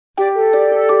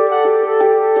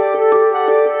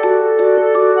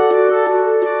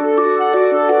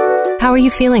How are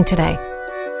you feeling today?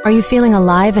 Are you feeling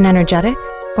alive and energetic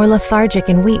or lethargic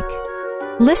and weak?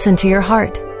 Listen to your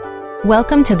heart.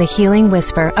 Welcome to the Healing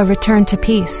Whisper, a return to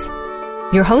peace.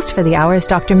 Your host for the hour is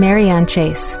Dr. Marianne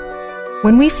Chase.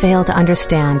 When we fail to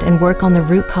understand and work on the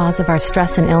root cause of our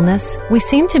stress and illness, we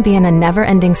seem to be in a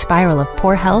never-ending spiral of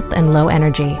poor health and low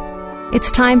energy. It's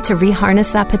time to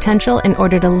reharness that potential in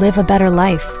order to live a better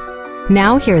life.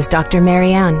 Now, here's Dr.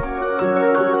 Marianne.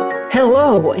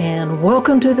 Hello and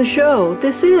welcome to the show.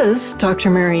 This is Dr.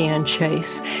 Marianne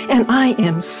Chase, and I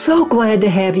am so glad to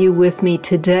have you with me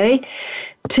today.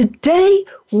 Today,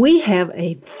 we have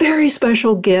a very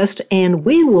special guest, and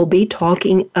we will be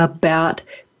talking about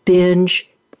binge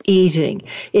eating.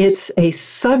 It's a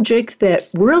subject that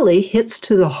really hits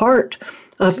to the heart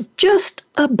of just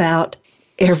about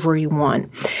everyone.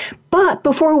 But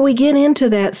before we get into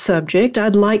that subject,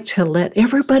 I'd like to let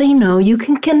everybody know you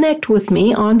can connect with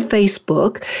me on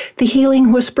Facebook, the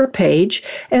Healing Whisper page,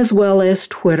 as well as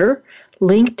Twitter,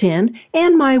 LinkedIn,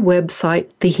 and my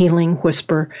website,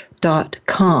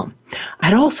 thehealingwhisper.com.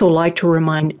 I'd also like to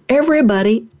remind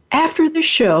everybody after the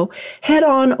show, head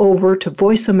on over to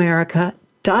voiceamerica.tv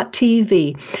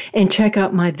and check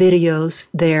out my videos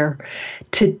there.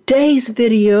 Today's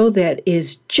video that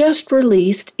is just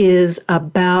released is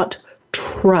about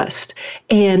trust,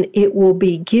 and it will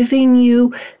be giving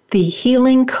you the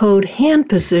healing code hand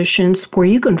positions where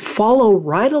you can follow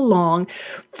right along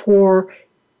for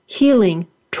healing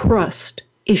trust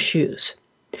issues.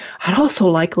 I'd also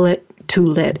like to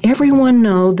let everyone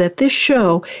know that this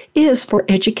show is for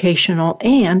educational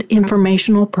and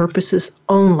informational purposes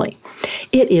only.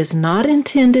 It is not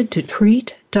intended to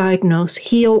treat, diagnose,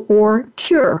 heal, or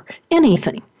cure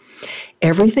anything.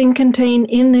 Everything contained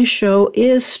in this show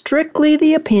is strictly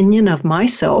the opinion of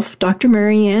myself, Dr.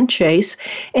 Marianne Chase,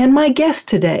 and my guest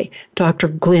today, Dr.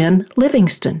 Glenn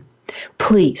Livingston.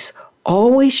 Please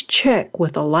always check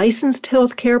with a licensed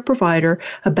healthcare provider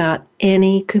about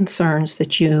any concerns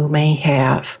that you may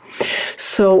have.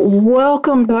 So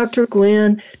welcome, Dr.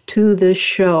 Glenn, to the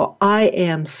show. I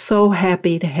am so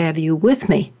happy to have you with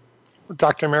me.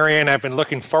 Dr. Marianne, I've been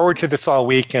looking forward to this all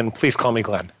week, and please call me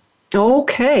Glenn.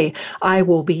 Okay, I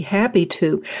will be happy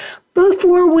to.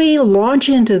 Before we launch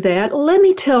into that, let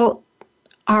me tell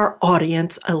our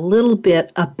audience a little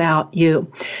bit about you.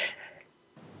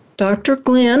 Dr.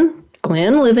 Glenn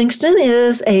Livingston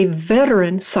is a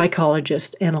veteran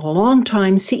psychologist and a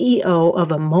longtime CEO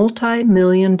of a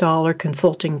multi-million-dollar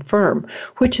consulting firm,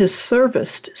 which has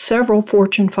serviced several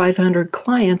Fortune 500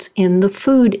 clients in the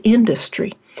food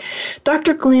industry.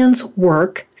 Dr. Glenn's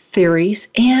work, theories,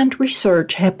 and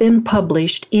research have been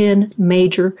published in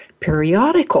major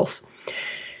periodicals.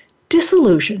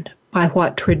 Disillusioned by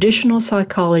what traditional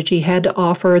psychology had to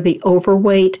offer the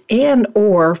overweight and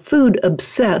or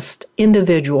food-obsessed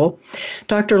individual,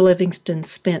 Dr. Livingston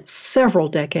spent several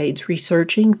decades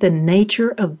researching the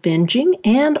nature of binging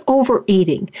and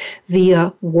overeating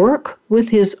via work with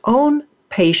his own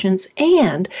patients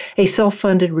and a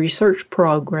self-funded research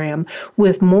program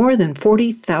with more than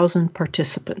 40,000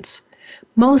 participants.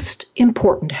 Most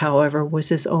important, however, was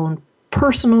his own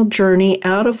personal journey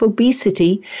out of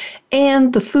obesity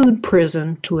and the food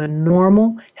prison to a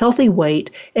normal, healthy weight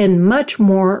and much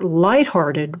more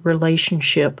lighthearted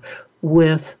relationship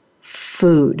with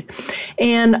food.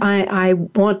 And I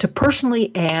want to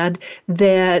personally add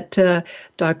that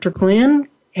Dr. Glenn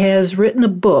has written a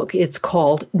book. It's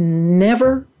called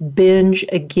Never Binge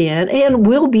Again, and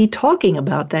we'll be talking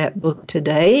about that book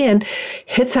today. And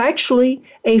it's actually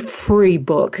a free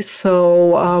book,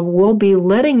 so we'll be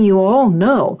letting you all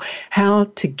know how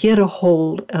to get a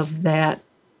hold of that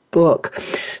book.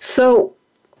 So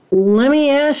let me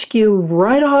ask you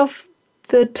right off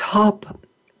the top,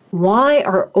 why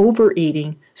are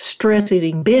overeating, stress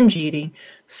eating, binge eating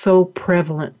so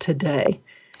prevalent today?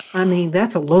 I mean,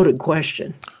 that's a loaded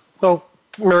question. Well,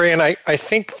 Marianne, I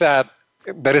think that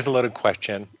is a loaded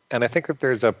question. And I think that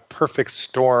there's a perfect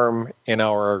storm in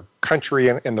our country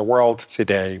and in the world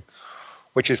today,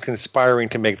 which is conspiring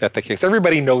to make that the case.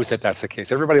 Everybody knows that that's the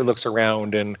case. Everybody looks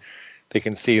around and they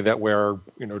can see that we're,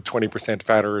 20%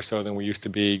 fatter or so than we used to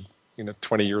be,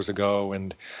 20 years ago.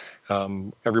 And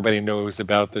everybody knows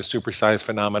about the supersize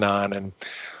phenomenon.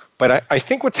 But I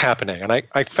think what's happening, and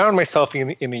I found myself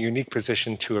in a unique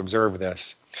position to observe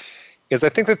this, is I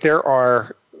think that there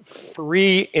are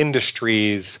three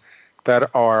industries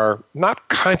that are not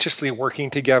consciously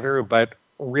working together, but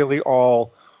really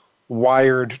all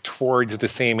wired towards the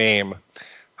same aim,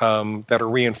 that are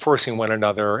reinforcing one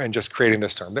another and just creating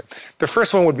this term. The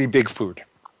first one would be big food.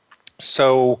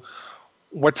 So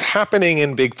what's happening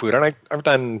in big food, and I've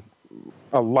done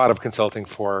a lot of consulting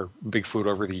for big food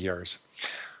over the years.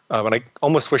 And I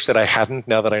almost wish that I hadn't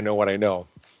now that I know what I know.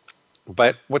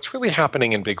 But what's really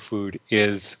happening in big food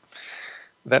is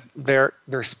that they're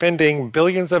spending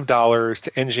billions of dollars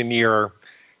to engineer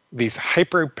these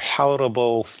hyper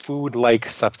palatable food-like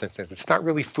substances. It's not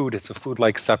really food, it's a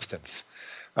food-like substance.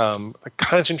 Like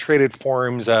concentrated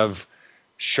forms of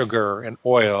sugar and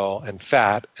oil and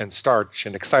fat and starch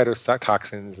and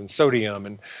excitotoxins and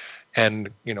sodium and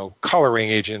coloring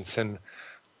agents and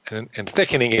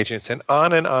thickening agents and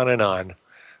on and on and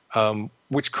on,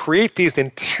 which create these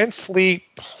intensely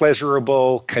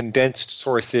pleasurable condensed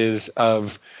sources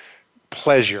of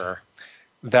pleasure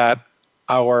that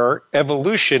our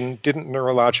evolution didn't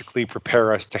neurologically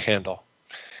prepare us to handle.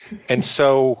 And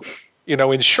so,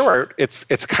 in short,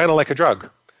 it's kind of like a drug.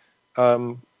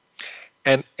 And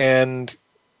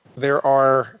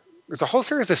there's a whole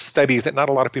series of studies that not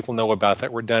a lot of people know about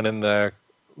that were done in the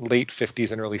late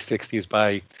 50s and early 60s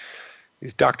by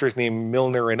these doctors named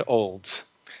Milner and Olds.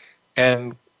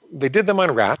 And they did them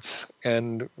on rats,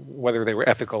 and whether they were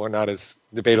ethical or not is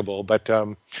debatable, but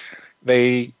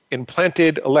they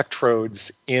implanted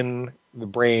electrodes in the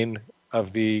brain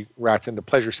of the rats in the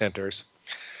pleasure centers.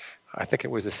 I think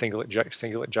it was a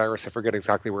cingulate gyrus. I forget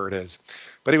exactly where it is.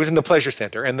 But it was in the pleasure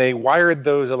center, and they wired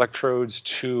those electrodes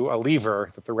to a lever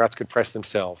that the rats could press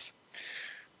themselves.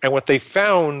 And what they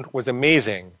found was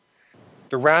amazing.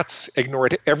 The rats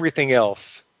ignored everything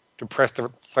else to press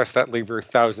that lever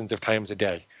thousands of times a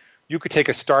day. You could take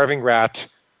a starving rat,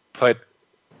 put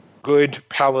good,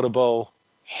 palatable,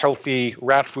 healthy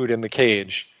rat food in the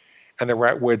cage, and the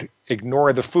rat would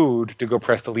ignore the food to go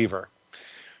press the lever.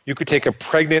 You could take a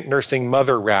pregnant nursing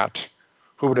mother rat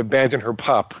who would abandon her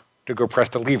pup to go press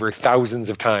the lever thousands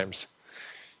of times.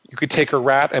 You could take a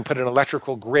rat and put an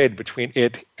electrical grid between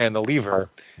it and the lever,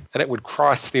 and it would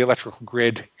cross the electrical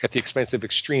grid at the expense of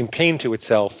extreme pain to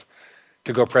itself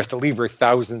to go press the lever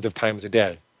thousands of times a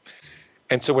day.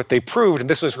 And so what they proved, and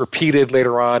this was repeated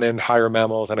later on in higher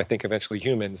mammals and I think eventually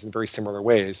humans in very similar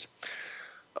ways,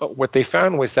 what they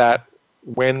found was that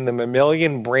when the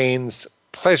mammalian brain's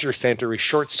pleasure center is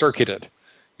short-circuited,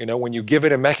 when you give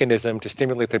it a mechanism to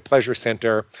stimulate the pleasure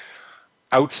center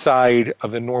outside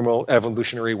of the normal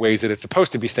evolutionary ways that it's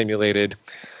supposed to be stimulated,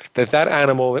 that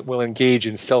animal will engage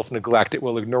in self-neglect. It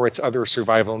will ignore its other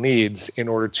survival needs in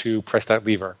order to press that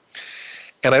lever.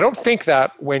 And I don't think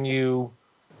that when you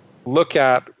look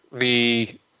at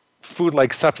the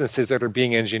food-like substances that are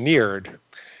being engineered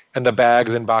and the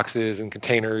bags and boxes and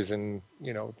containers and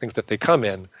things that they come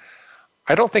in,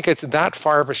 I don't think it's that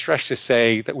far of a stretch to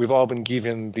say that we've all been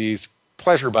given these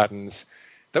pleasure buttons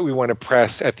that we want to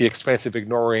press at the expense of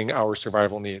ignoring our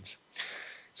survival needs.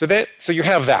 So you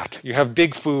have that. You have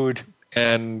big food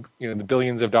and the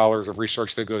billions of dollars of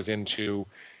research that goes into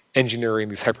engineering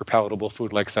these hyperpalatable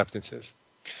food-like substances.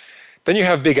 Then you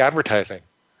have big advertising.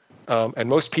 And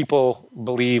most people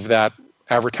believe that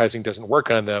advertising doesn't work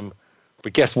on them,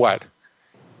 but guess what?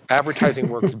 Advertising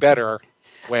works better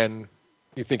when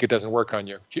you think it doesn't work on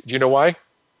you. Do you know why?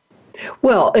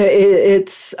 Well,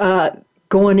 it's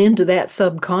going into that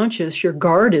subconscious. Your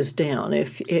guard is down,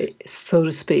 so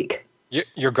to speak.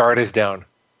 Your guard is down.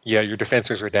 Yeah, your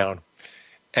defenses are down,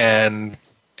 and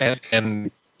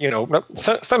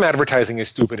some advertising is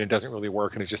stupid and doesn't really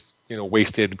work and is just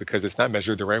wasted because it's not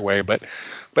measured the right way. But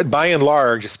by and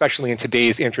large, especially in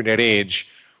today's internet age,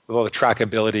 with all the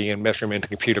trackability and measurement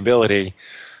and computability,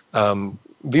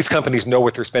 these companies know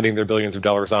what they're spending their billions of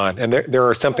dollars on. And there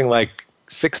are something like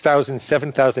 6,000,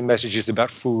 7,000 messages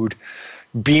about food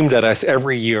beamed at us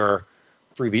every year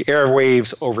through the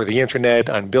airwaves, over the internet,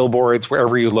 on billboards,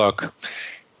 wherever you look.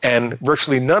 And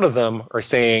virtually none of them are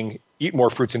saying, eat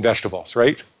more fruits and vegetables,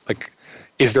 right? Like,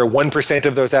 is there 1%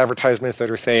 of those advertisements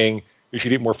that are saying you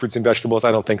should eat more fruits and vegetables?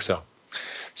 I don't think so.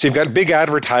 So you've got big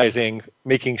advertising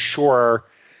making sure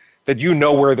that you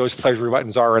know where those pleasure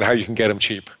buttons are and how you can get them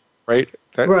cheap, right?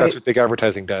 That's what big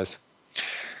advertising does.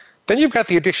 Then you've got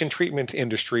the addiction treatment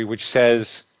industry, which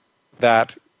says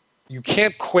that you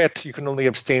can't quit, you can only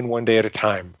abstain one day at a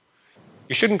time.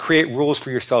 You shouldn't create rules for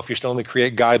yourself, you should only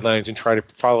create guidelines and try to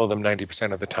follow them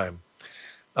 90% of the time.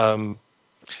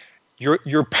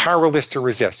 You're powerless to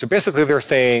resist. So basically they're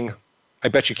saying, I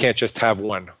bet you can't just have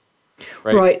one.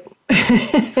 Right.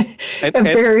 A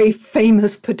very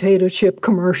famous potato chip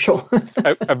commercial.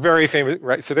 a very famous,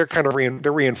 right? So they're kind of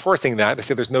they're reinforcing that. They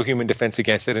say there's no human defense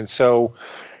against it. And so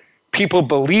people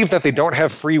believe that they don't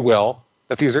have free will,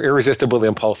 that these are irresistible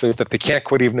impulses, that they can't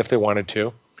quit even if they wanted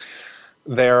to.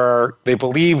 They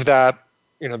believe that,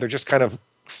 they're just kind of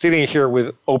sitting here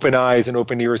with open eyes and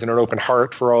open ears and an open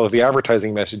heart for all of the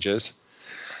advertising messages.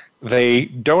 they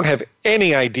don't have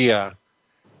any idea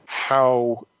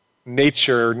how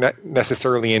nature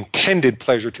necessarily intended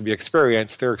pleasure to be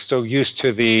experienced. They're so used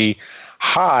to the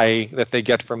high that they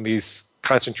get from these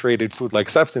concentrated food-like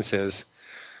substances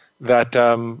that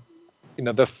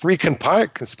the three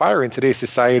conspire in today's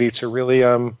society to really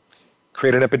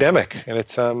create an epidemic, and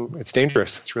it's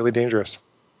dangerous. It's really dangerous.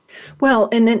 Well,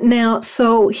 and now,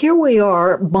 so here we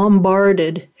are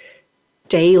bombarded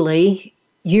daily,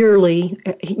 yearly,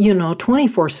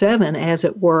 24/7, as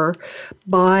it were,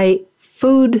 by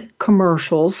food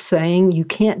commercials saying you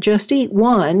can't just eat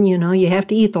one, you have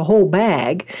to eat the whole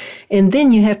bag, and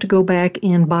then you have to go back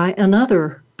and buy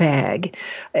another bag,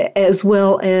 as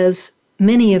well as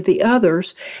many of the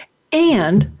others.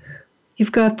 And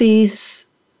you've got these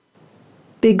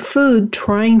big food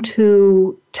trying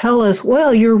to tell us,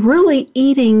 well, you're really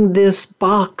eating this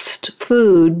boxed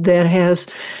food that has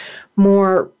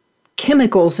more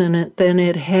chemicals in it than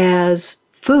it has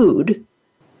food,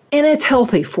 and it's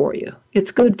healthy for you.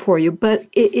 It's good for you, but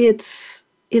it's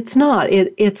not.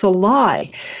 It's a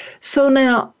lie. So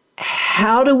now,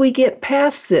 how do we get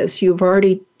past this? You've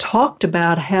already talked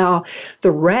about how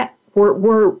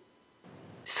we're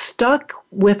stuck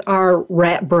with our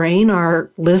rat brain, our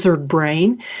lizard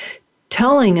brain,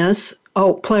 telling us,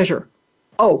 oh, pleasure,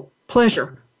 oh,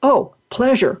 pleasure, oh,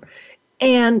 pleasure.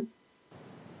 And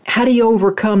how do you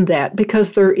overcome that?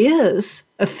 Because there is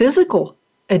a physical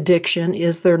addiction,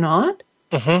 is there not?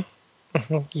 Mm-hmm.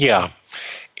 Mm-hmm. Yeah.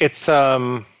 It's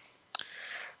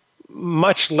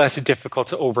much less difficult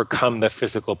to overcome the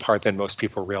physical part than most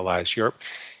people realize.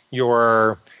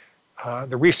 The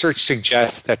research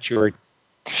suggests that your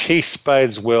taste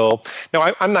buds will.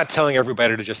 Now, I'm not telling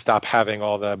everybody to just stop having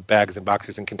all the bags and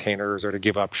boxes and containers or to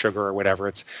give up sugar or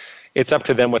whatever. It's up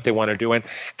to them what they want to do.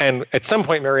 And at some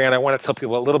point, Marianne, I want to tell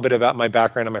people a little bit about my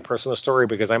background and my personal story,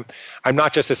 because I'm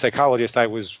not just a psychologist.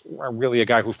 I'm really a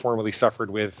guy who formerly suffered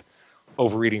with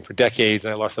overeating for decades,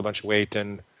 and I lost a bunch of weight,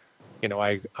 and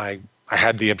I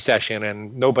had the obsession,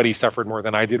 and nobody suffered more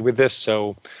than I did with this.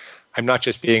 So I'm not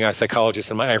just being a psychologist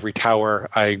in my ivory tower.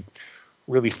 I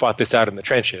really fought this out in the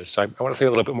trenches. So I want to say a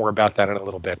little bit more about that in a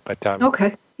little bit. But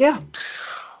okay, yeah.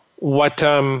 What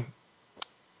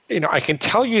I can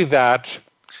tell you that,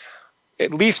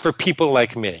 at least for people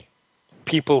like me,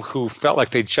 people who felt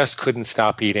like they just couldn't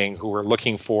stop eating, who were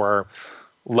looking for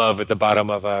love at the bottom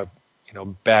of a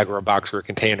bag or a box or a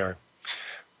container,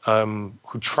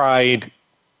 who tried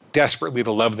desperately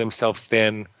to love themselves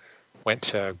thin, went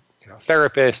to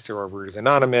therapists or Overeaters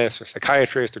Anonymous or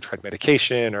psychiatrists, or tried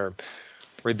medication, or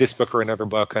read this book or another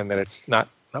book, and that it's not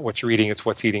what you're eating, it's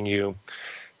what's eating you.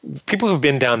 People who've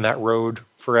been down that road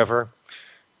forever,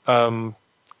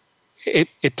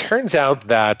 it turns out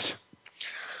that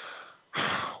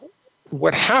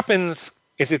what happens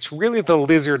is it's really the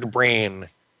lizard brain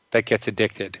that gets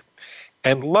addicted.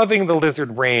 And loving the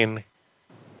lizard brain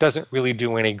doesn't really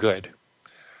do any good.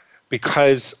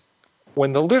 Because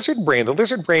when the lizard brain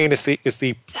is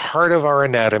the part of our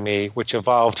anatomy which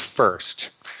evolved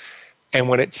first. And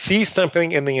when it sees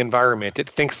something in the environment, it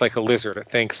thinks like a lizard. It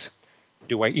thinks,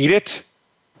 do I eat it?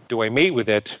 Do I mate with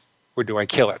it? Or do I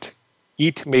kill it?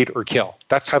 Eat, mate, or kill.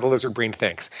 That's how the lizard brain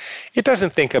thinks. It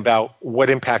doesn't think about what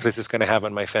impact is this going to have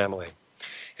on my family.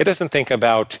 It doesn't think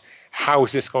about how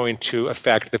is this going to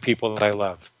affect the people that I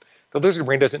love. The lizard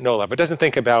brain doesn't know love. It doesn't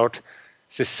think about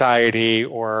society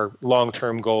or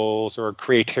long-term goals or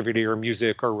creativity or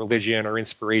music or religion or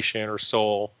inspiration or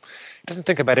soul. It doesn't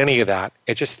think about any of that.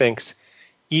 It just thinks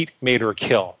eat, mate, or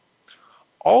kill.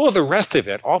 All of the rest of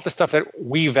it, all the stuff that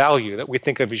we value, that we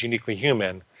think of as uniquely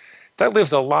human, that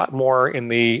lives a lot more in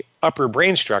the upper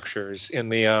brain structures, in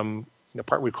the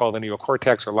part we call the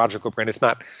neocortex or logical brain. It's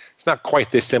not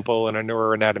quite this simple, and a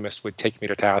neuroanatomist would take me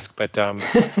to task. But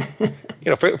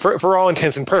for all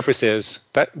intents and purposes,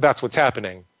 that's what's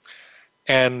happening.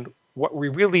 And what we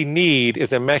really need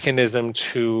is a mechanism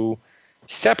to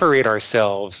separate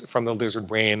ourselves from the lizard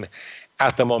brain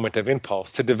at the moment of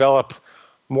impulse, to develop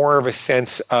more of a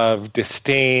sense of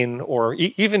disdain or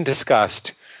even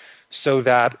disgust, so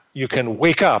that you can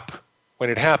wake up when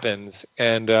it happens.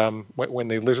 And when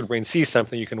the lizard brain sees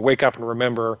something, you can wake up and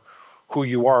remember who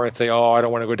you are and say, oh, I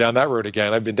don't want to go down that road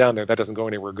again. I've been down there. That doesn't go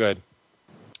anywhere good.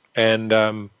 And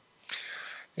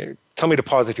tell me to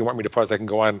pause if you want me to pause. I can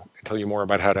go on and tell you more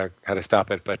about how to stop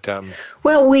it. But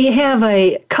well, we have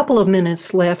a couple of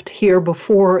minutes left here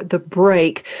before the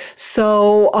break.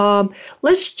 So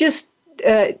let's just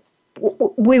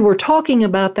we were talking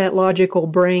about that logical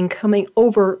brain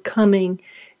overcoming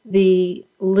the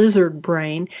lizard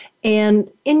brain. And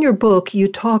in your book, you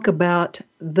talk about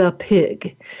the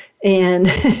pig.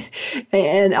 and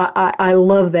and I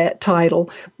love that title.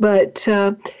 But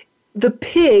the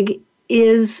pig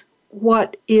is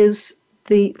what is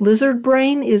the lizard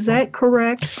brain. Is that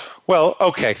correct? Well,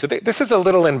 okay. So this is a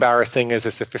little embarrassing as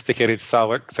a sophisticated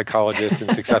psychologist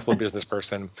and successful business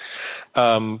person,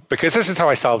 because this is how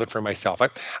I solved it for myself.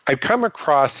 I've come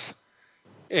across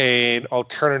an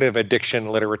alternative addiction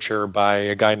literature by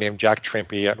a guy named Jack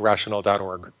Trimpey at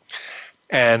rational.org.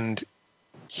 And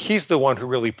he's the one who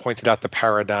really pointed out the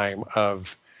paradigm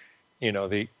of,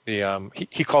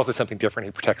 he calls it something different.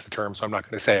 He protects the term, so I'm not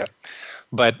going to say it.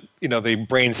 But, the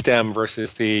brain stem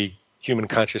versus the human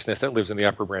consciousness that lives in the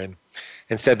upper brain,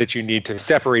 and said that you need to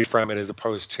separate from it as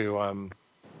opposed to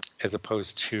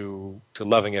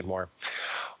loving it more.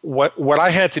 What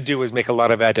I had to do was make a lot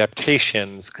of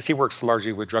adaptations, because he works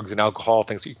largely with drugs and alcohol,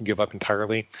 things that you can give up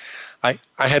entirely. I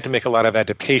had to make a lot of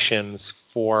adaptations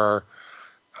for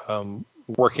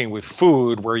working with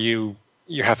food, where you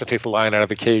have to take the lion out of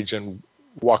the cage and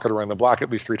walk it around the block at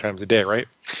least 3 times a day, right?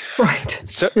 Right.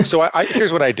 So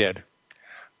here's what I did.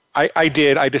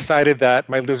 I decided that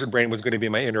my lizard brain was going to be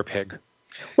my inner pig.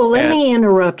 Well, let me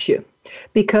interrupt you,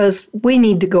 because we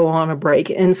need to go on a break.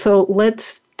 And so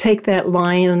let's take that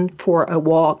lion for a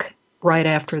walk right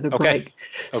after the break. Okay.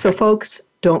 So folks,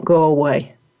 don't go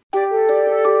away.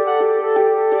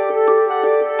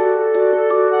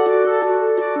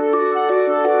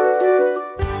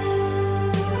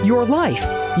 Your life,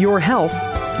 your health,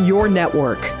 your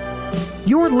network.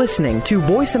 You're listening to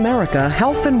Voice America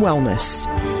Health and Wellness.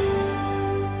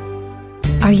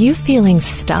 Are you feeling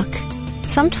stuck?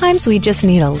 Sometimes we just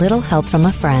need a little help from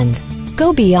a friend.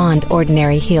 Go beyond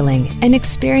ordinary healing and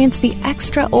experience the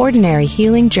extraordinary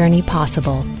healing journey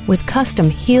possible with custom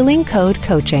Healing Code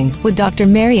coaching with Dr.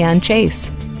 Marianne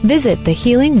Chase. Visit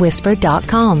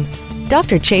thehealingwhisper.com.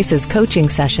 Dr. Chase's coaching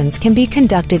sessions can be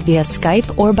conducted via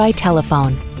Skype or by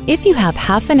telephone. If you have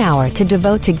half an hour to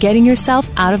devote to getting yourself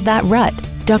out of that rut,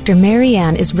 Dr.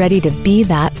 Marianne is ready to be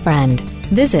that friend.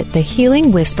 Visit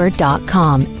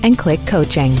thehealingwhisper.com and click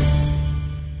coaching.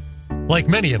 Like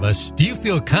many of us, do you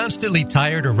feel constantly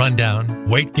tired or run down?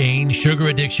 Weight gain, sugar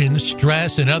addiction,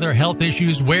 stress, and other health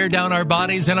issues wear down our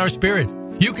bodies and our spirit.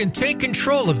 You can take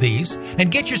control of these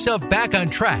and get yourself back on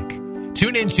track.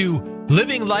 Tune into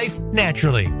Living Life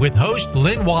Naturally with host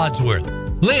Lynn Wadsworth.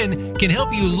 Lynn can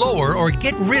help you lower or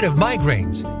get rid of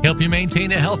migraines, help you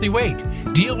maintain a healthy weight,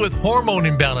 deal with hormone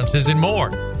imbalances, and more.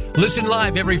 Listen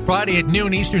live every Friday at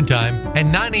noon Eastern Time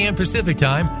and 9 a.m. Pacific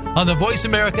Time on the Voice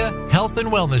America Health and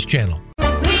Wellness Channel.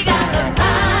 We got the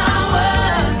power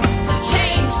to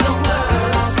change the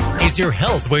world. Is your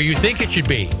health where you think it should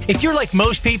be? If you're like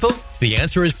most people, the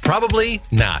answer is probably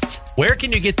not. Where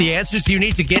can you get the answers you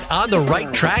need to get on the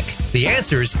right track? The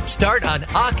answers start on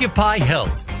Occupy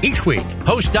Health. Each week,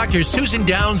 host Dr. Susan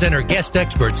Downs and her guest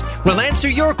experts will answer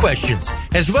your questions,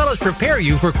 as well as prepare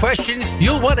you for questions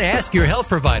you'll want to ask your health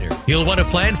provider. You'll want to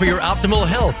plan for your optimal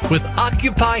health with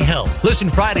Occupy Health. Listen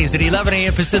Fridays at 11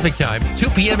 a.m. Pacific Time, 2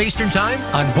 p.m. Eastern Time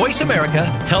on Voice America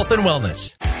Health and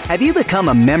Wellness. Have you become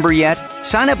a member yet?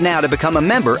 Sign up now to become a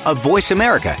member of Voice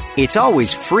America. It's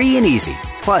always free and easy.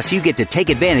 Plus, you get to take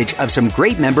advantage of some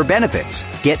great member benefits.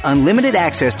 Get unlimited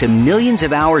access to millions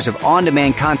of hours of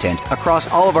on-demand content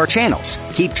across all of our channels.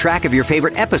 Keep track of your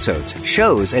favorite episodes,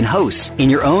 shows, and hosts in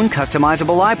your own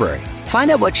customizable library. Find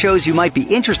out what shows you might be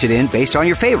interested in based on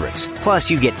your favorites.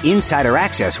 Plus, you get insider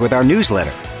access with our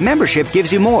newsletter. Membership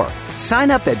gives you more.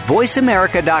 Sign up at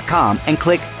voiceamerica.com and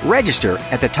click Register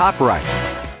at the top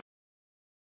right.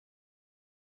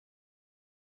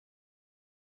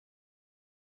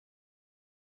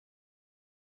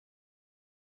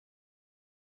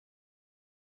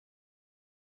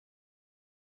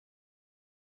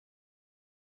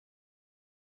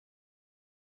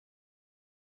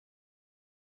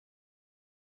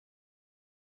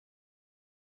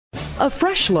 A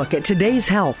fresh look at today's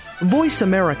health. Voice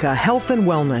America Health and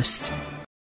Wellness.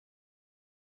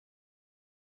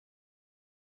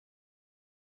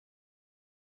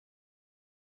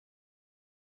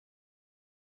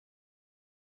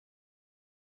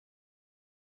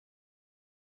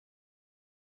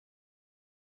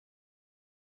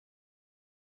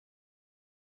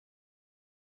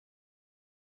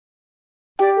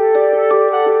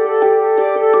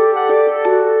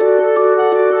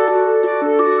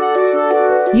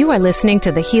 You are listening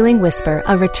to The Healing Whisper,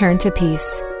 A Return to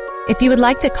Peace. If you would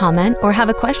like to comment or have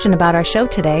a question about our show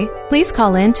today, please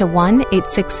call in to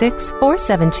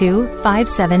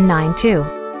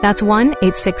 1-866-472-5792. That's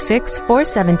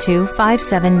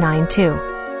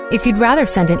 1-866-472-5792. If you'd rather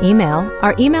send an email,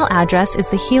 our email address is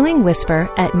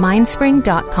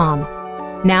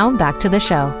thehealingwhisper@mindspring.com. Now back to the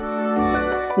show.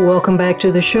 Welcome back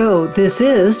to the show. This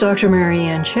is Dr.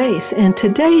 Marianne Chase, and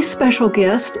today's special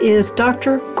guest is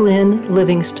Dr. Glenn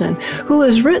Livingston, who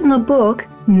has written the book,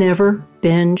 Never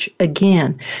Binge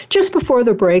Again. Just before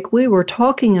the break, we were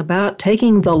talking about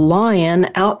taking the lion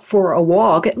out for a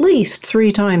walk at least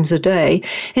 3 times a day,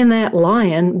 and that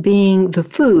lion being the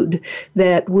food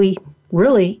that we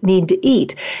really need to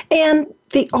eat. And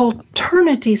the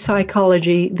alternative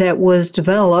psychology that was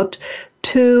developed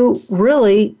to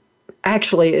really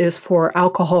actually is for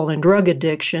alcohol and drug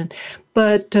addiction.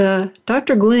 But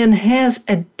Dr. Glenn has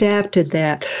adapted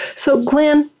that. So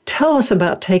Glenn, tell us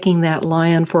about taking that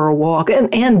lion for a walk,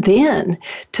 and then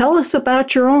tell us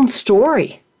about your own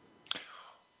story.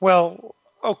 Well,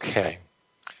 okay.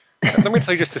 Let me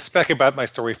tell you just a speck about my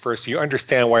story first so you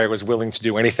understand why I was willing to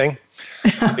do anything.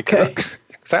 Because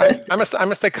I'm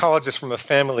a psychologist from a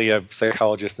family of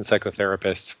psychologists and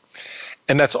psychotherapists.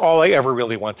 And that's all I ever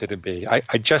really wanted to be.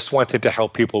 I just wanted to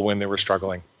help people when they were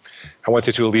struggling. I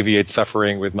wanted to alleviate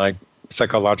suffering with my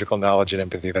psychological knowledge and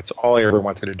empathy. That's all I ever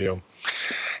wanted to do.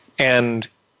 And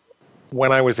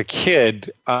when I was a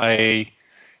kid, I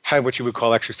had what you would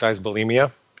call exercise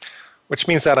bulimia, which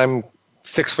means that I'm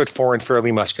 6'4" and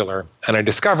fairly muscular. And I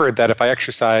discovered that if I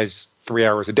exercise 3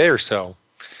 hours a day or so,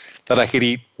 that I could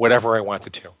eat whatever I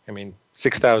wanted to. I mean,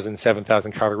 6,000,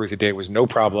 7,000 calories a day was no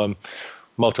problem.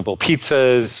 Multiple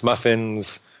pizzas,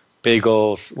 muffins,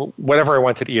 bagels, whatever I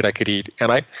wanted to eat, I could eat.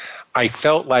 And I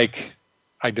felt like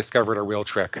I discovered a real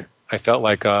trick. I felt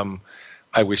like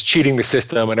I was cheating the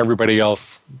system and everybody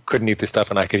else couldn't eat this stuff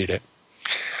and I could eat it.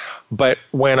 But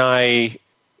when I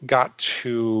got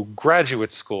to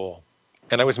graduate school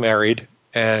and I was married,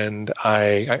 and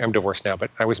I'm divorced now,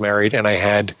 but I was married and I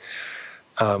had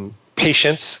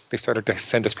patients. They started to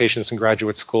send us patients in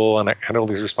graduate school, and I had all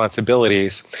these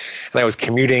responsibilities. And I was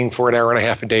commuting for an hour and a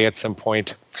half a day at some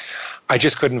point. I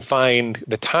just couldn't find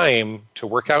the time to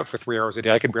work out for 3 hours a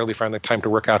day. I could barely find the time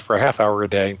to work out for a half hour a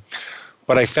day.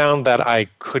 But I found that I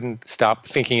couldn't stop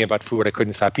thinking about food. I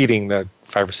couldn't stop eating the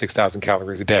 5,000 or 6,000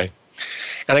 calories a day.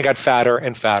 And I got fatter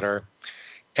and fatter.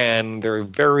 And there are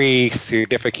very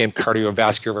significant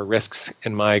cardiovascular risks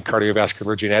in my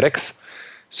cardiovascular genetics.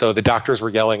 So the doctors were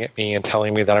yelling at me and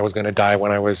telling me that I was going to die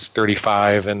when I was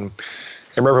 35. And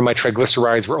I remember my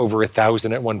triglycerides were over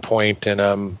 1,000 at one point, and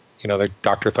the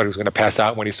doctor thought he was going to pass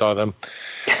out when he saw them.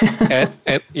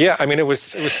 and yeah, I mean, it was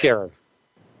scary.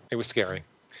 It was scary.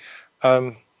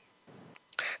 And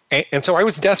so I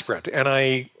was desperate, and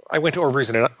I went to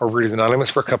Overeaters Anonymous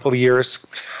for a couple of years.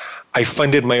 I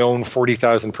funded my own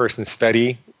 40,000 person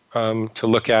study to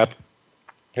look at,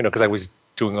 because I was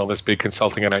doing all this big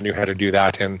consulting and I knew how to do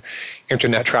that, and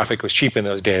internet traffic was cheap in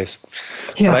those days.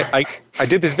 Yeah. But I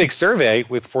did this big survey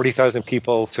with 40,000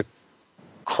 people to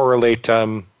correlate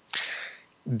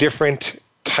different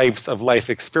types of life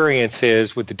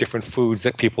experiences with the different foods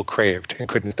that people craved and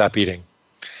couldn't stop eating.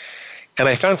 And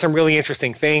I found some really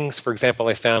interesting things. For example,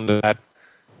 I found that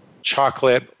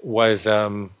chocolate was,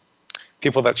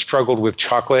 people that struggled with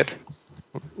chocolate,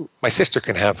 my sister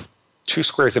can have 2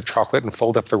 squares of chocolate and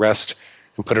fold up the rest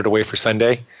and put it away for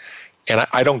Sunday. And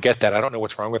I don't get that. I don't know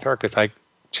what's wrong with her, because 2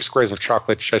 squares of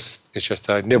chocolate is just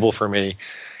a nibble for me.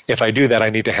 If I do that, I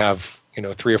need to have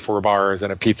 3 or 4 bars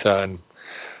and a pizza and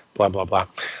blah, blah, blah.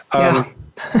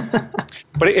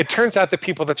 But it turns out that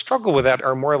people that struggle with that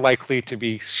are more likely to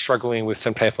be struggling with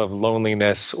some type of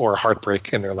loneliness or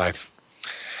heartbreak in their life.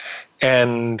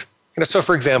 And so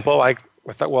for example, I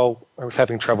thought, well, I was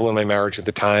having trouble in my marriage at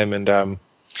the time, and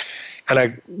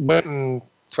I went and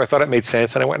so I thought it made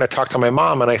sense, and I went and I talked to my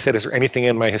mom, and I said, is there anything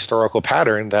in my historical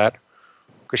pattern that,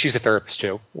 because she's a therapist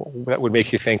too, that would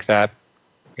make you think that,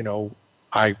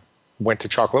 I went to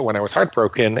chocolate when I was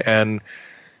heartbroken? And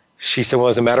she said, well,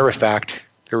 as a matter of fact,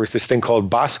 there was this thing called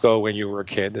Bosco when you were a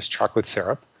kid, this chocolate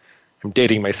syrup. I'm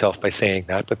dating myself by saying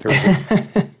that, but there was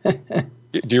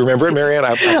do you remember it, Marianne?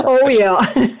 Oh, yeah.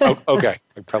 Okay.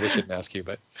 I probably shouldn't ask you,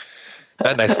 but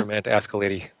not nice for a man to ask a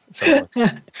lady.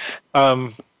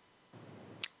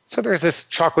 So there's this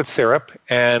chocolate syrup,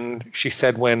 and she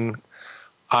said when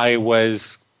I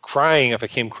was crying, if I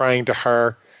came crying to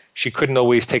her, she couldn't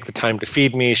always take the time to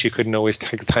feed me. She couldn't always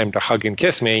take the time to hug and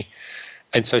kiss me.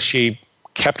 And so she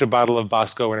kept a bottle of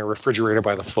Bosco in a refrigerator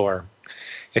by the floor.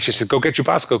 And she said, go get your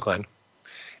Bosco, Glenn.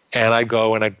 And I'd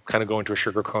go, and I'd kind of go into a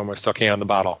sugar coma, sucking on the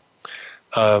bottle.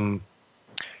 And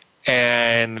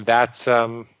that's,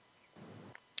 that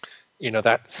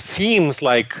seems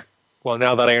like, well,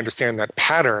 now that I understand that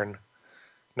pattern,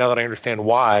 now that I understand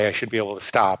why, I should be able to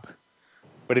stop.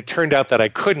 But it turned out that I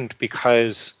couldn't,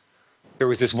 because there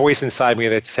was this voice inside me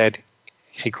that said,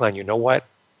 hey, Glenn, you know what?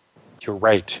 You're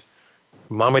right.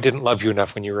 mama didn't love you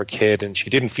enough when you were a kid and she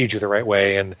didn't feed you the right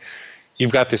way. And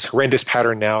you've got this horrendous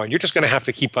pattern now. And you're just going to have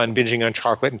to keep on binging on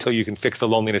chocolate until you can fix the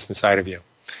loneliness inside of you.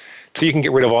 Until you can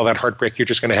get rid of all that heartbreak, you're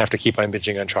just going to have to keep on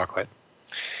binging on chocolate.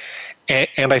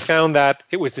 And I found that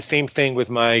it was the same thing with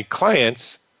my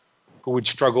clients who would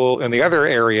struggle in the other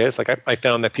areas. Like I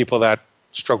found that people that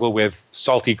struggle with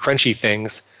salty, crunchy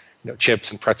things,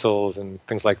 chips and pretzels and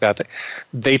things like that,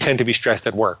 they tend to be stressed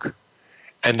at work.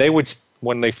 And they would,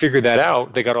 when they figured that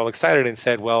out, they got all excited and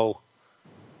said, well,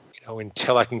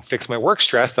 until I can fix my work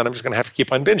stress, then I'm just going to have to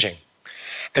keep on binging.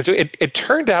 And so it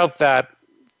turned out that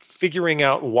figuring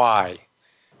out why,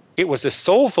 it was a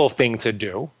soulful thing to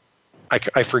do.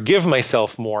 I forgive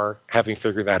myself more having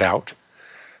figured that out.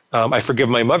 I forgive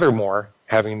my mother more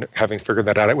having figured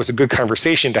that out. It was a good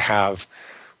conversation to have.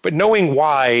 But knowing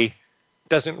why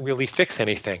doesn't really fix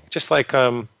anything. Just like,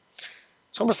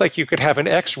 it's almost like you could have an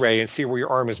X-ray and see where your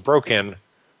arm is broken,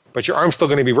 but your arm's still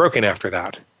going to be broken after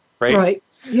that, right? Right,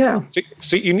 yeah.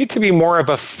 So you need to be more of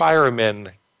a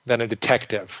fireman than a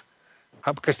detective,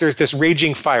 because there's this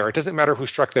raging fire. It doesn't matter who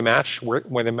struck the match,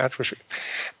 when the match was.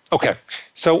 Okay,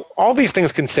 so all these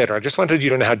things considered, I just wanted you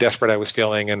to know how desperate I was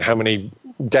feeling and how many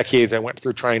decades I went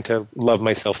through trying to love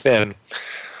myself thin.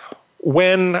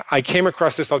 When I came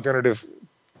across this alternative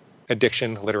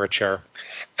addiction literature,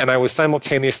 and I was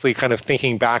simultaneously kind of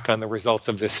thinking back on the results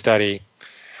of this study,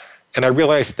 and I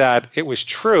realized that it was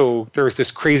true. There was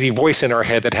this crazy voice in our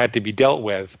head that had to be dealt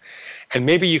with. And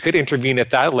maybe you could intervene at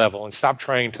that level and stop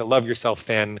trying to love yourself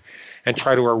thin and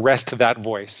try to arrest that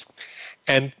voice.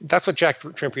 And that's what Jack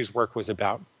Trimpe's work was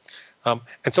about. And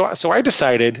so I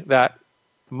decided that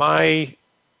my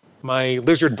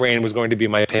lizard brain was going to be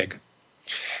my pig.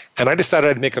 And I decided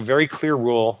I'd make a very clear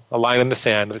rule, a line in the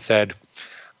sand that said,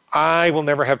 I will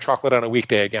never have chocolate on a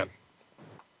weekday again.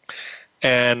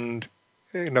 And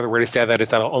another way to say that is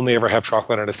that I'll only ever have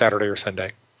chocolate on a Saturday or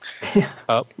Sunday.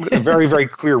 A very, very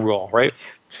clear rule, right?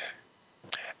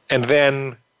 And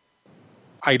then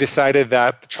I decided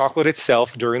that the chocolate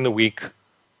itself during the week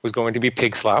was going to be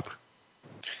pig slop.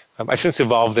 I've since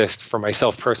evolved this for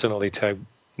myself personally to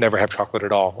never have chocolate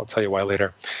at all. I'll tell you why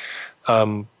later.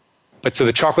 But so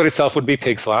the chocolate itself would be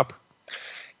pig slop.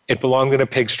 It belonged in a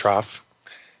pig's trough.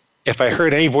 If I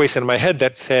heard any voice in my head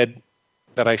that said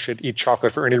that I should eat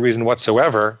chocolate for any reason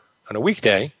whatsoever on a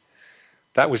weekday,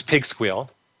 that was pig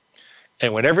squeal.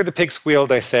 And whenever the pig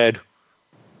squealed, I said,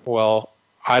 well,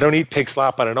 I don't eat pig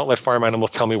slop and I don't let farm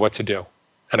animals tell me what to do.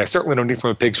 And I certainly don't eat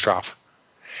from a pig's trough.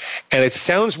 And it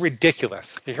sounds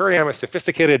ridiculous. Here I am, a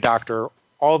sophisticated doctor,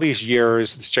 all these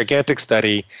years, this gigantic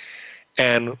study.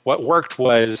 And what worked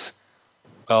was,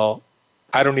 well,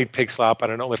 I don't eat pig slop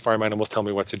and I don't let farm animals tell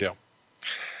me what to do.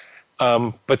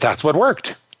 But that's what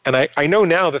worked. And I know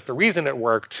now that the reason it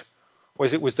worked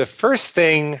was it was the first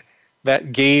thing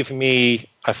that gave me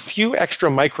a few extra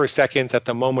microseconds at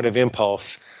the moment of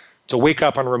impulse to wake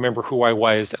up and remember who I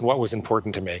was and what was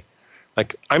important to me.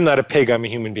 Like, I'm not a pig, I'm a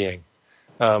human being.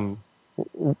 I'm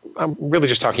really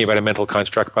just talking about a mental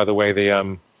construct, by the way.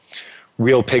 The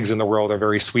real pigs in the world are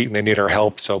very sweet and they need our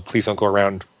help, so please don't go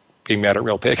around being mad at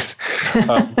real pigs.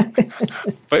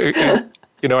 But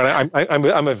and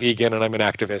I'm a vegan and I'm an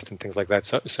activist and things like that.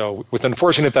 So it was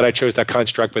unfortunate that I chose that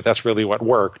construct, but that's really what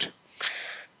worked.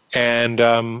 And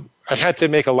I had to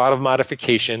make a lot of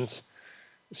modifications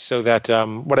so that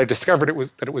what I discovered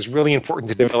was that it was really important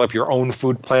to develop your own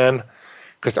food plan,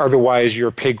 because otherwise your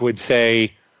pig would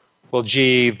say, well,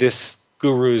 gee, this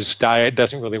guru's diet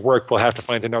doesn't really work. We'll have to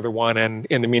find another one. And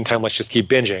in the meantime, let's just keep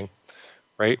binging,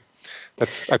 right?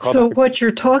 So what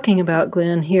you're talking about,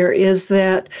 Glenn, here is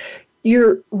that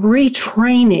you're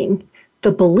retraining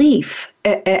the belief,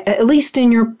 at least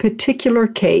in your particular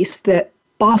case, that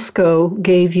Bosco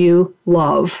gave you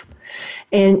love.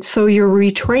 And so you're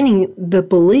retraining the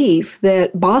belief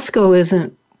that Bosco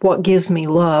isn't what gives me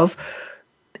love.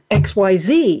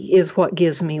 XYZ is what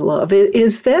gives me love.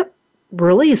 Is that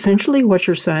really essentially what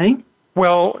you're saying?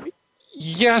 Well,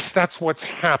 yes, that's what's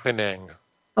happening.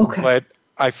 Okay. But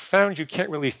I found you can't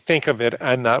really think of it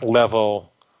on that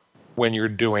level when you're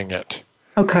doing it.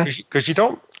 Okay. Because you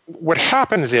don't, what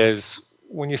happens is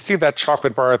when you see that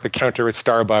chocolate bar at the counter at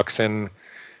Starbucks and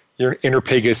your inner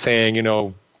pig is saying,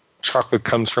 chocolate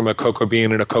comes from a cocoa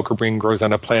bean and a cocoa bean grows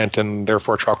on a plant and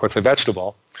therefore chocolate's a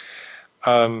vegetable.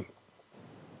 When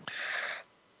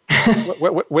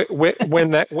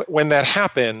that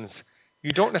happens,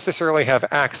 you don't necessarily have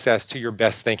access to your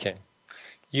best thinking.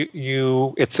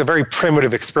 It's a very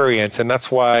primitive experience, and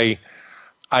that's why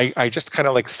I just kind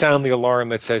of like sound the alarm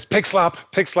that says pig slop,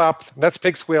 that's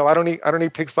pig squeal. I don't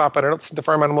eat pig slop. I don't listen to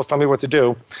farm animals tell me what to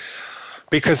do.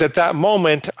 Because at that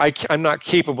moment, I'm not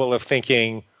capable of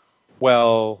thinking,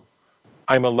 well,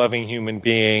 I'm a loving human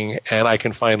being and I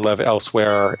can find love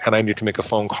elsewhere and I need to make a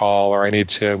phone call or I need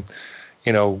to,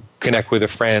 connect with a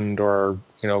friend or,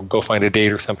 go find a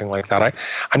date or something like that.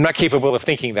 I'm not capable of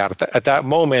thinking that. At that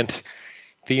moment,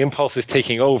 the impulse is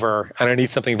taking over and I need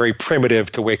something very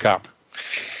primitive to wake up.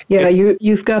 Yeah,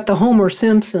 you've got the Homer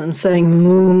Simpson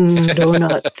saying,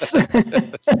 donuts.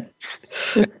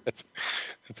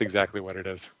 That's exactly what it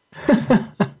is.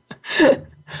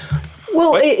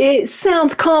 Well, it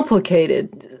sounds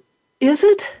complicated. Is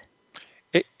it?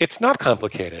 It's not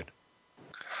complicated.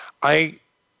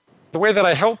 The way that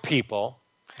I help people,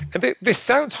 and this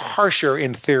sounds harsher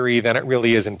in theory than it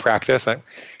really is in practice. At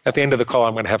the end of the call,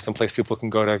 I'm going to have some place people can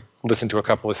go to listen to a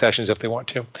couple of sessions if they want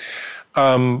to.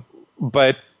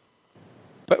 But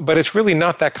it's really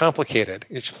not that complicated.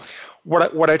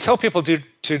 What I tell people to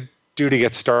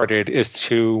get started is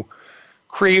to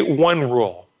create one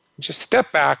rule. Just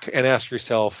step back and ask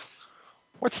yourself,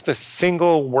 what's the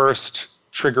single worst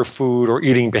trigger food or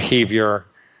eating behavior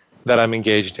that I'm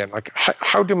engaged in? Like,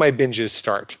 how do my binges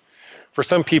start? For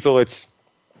some people, it's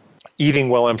eating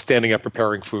while I'm standing up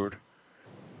preparing food.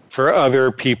 For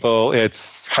other people,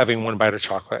 it's having one bite of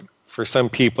chocolate. For some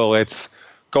people, it's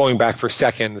going back for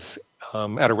seconds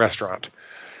at a restaurant.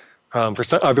 For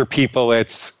some other people,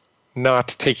 it's not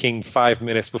taking 5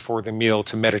 minutes before the meal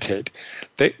to meditate.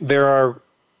 There are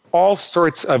all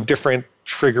sorts of different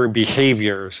trigger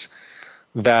behaviors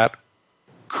that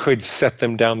could set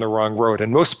them down the wrong road.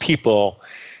 And most people,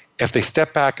 if they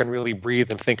step back and really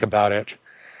breathe and think about it,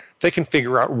 they can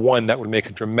figure out one that would make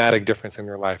a dramatic difference in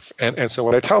their life. And so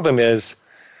what I tell them is,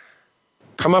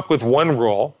 come up with one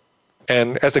rule.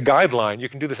 And as a guideline, you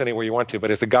can do this any way you want to,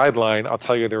 but as a guideline, I'll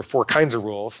tell you there are 4 kinds of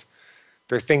rules.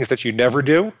 There are things that you never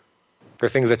do. There are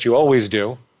things that you always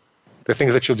do. There are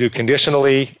things that you'll do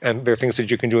conditionally, and there are things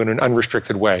that you can do in an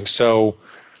unrestricted way. So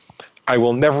I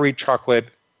will never eat chocolate.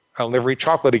 I'll never eat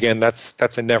chocolate again.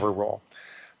 That's a never rule.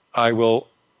 I will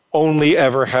only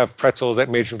ever have pretzels at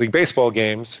Major League Baseball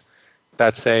games.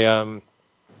 That's a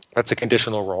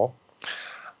conditional rule.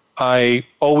 I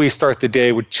always start the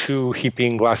day with 2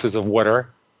 heaping glasses of water.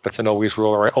 That's an always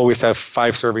rule. Or I always have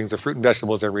 5 servings of fruit and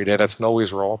vegetables every day. That's an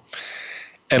always rule.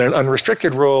 And an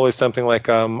unrestricted rule is something like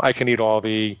I can eat all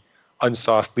the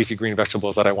unsauced leafy green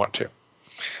vegetables that I want to.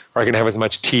 Or I can have as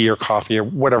much tea or coffee or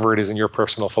whatever it is in your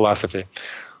personal philosophy.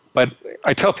 But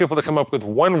I tell people to come up with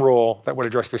one rule that would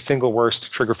address their single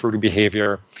worst trigger food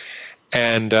behavior.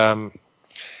 And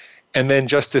then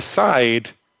just decide,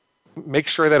 make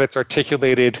sure that it's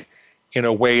articulated in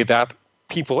a way that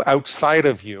people outside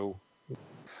of you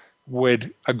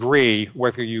would agree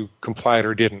whether you complied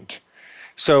or didn't.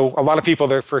 So a lot of people,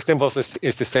 their first impulse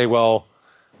is to say, well,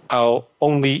 I'll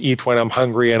only eat when I'm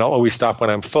hungry and I'll always stop when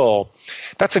I'm full.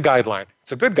 That's a guideline.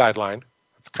 It's a good guideline.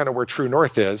 It's kind of where true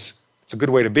north is. It's a good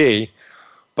way to be.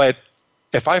 But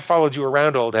if I followed you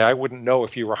around all day, I wouldn't know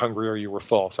if you were hungry or you were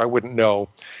full. So I wouldn't know.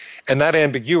 And that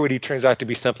ambiguity turns out to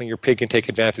be something your pig can take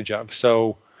advantage of.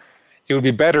 So it would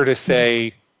be better to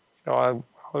say, I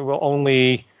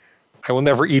will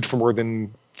never eat for more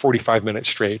than 45 minutes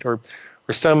straight, or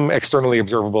some externally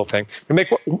observable thing. But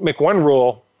make one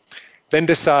rule, then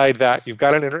decide that you've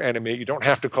got an inner enemy. You don't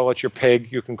have to call it your pig.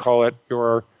 You can call it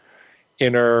your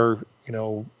inner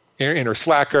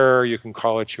slacker. You can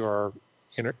call it your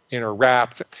inner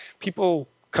rat. People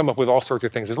come up with all sorts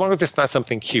of things, as long as it's not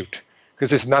something cute, because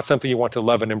this is not something you want to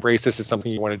love and embrace. This is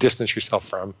something you want to distance yourself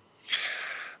from.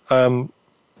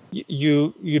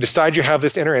 You decide you have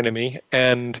this inner enemy,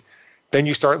 and then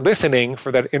you start listening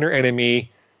for that inner enemy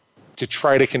to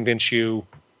try to convince you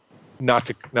not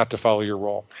to follow your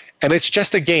rule. And it's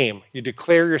just a game. You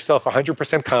declare yourself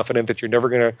 100% confident that you're never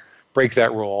going to break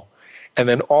that rule. And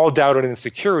then all doubt and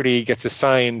insecurity gets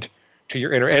assigned to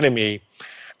your inner enemy.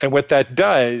 And what that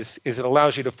does is it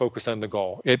allows you to focus on the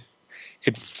goal. It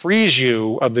frees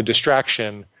you of the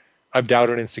distraction of doubt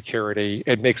and insecurity.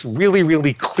 It makes really,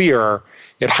 really clear.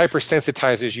 It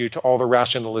hypersensitizes you to all the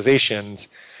rationalizations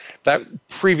that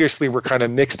previously were kind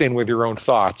of mixed in with your own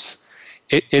thoughts.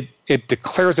 It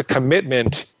declares a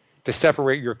commitment to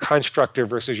separate your constructive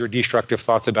versus your destructive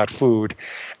thoughts about food.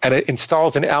 And it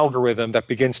installs an algorithm that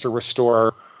begins to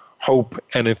restore hope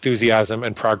and enthusiasm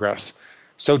and progress.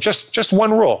 So just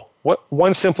one rule,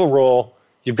 one simple rule.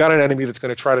 You've got an enemy that's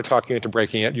going to try to talk you into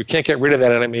breaking it. You can't get rid of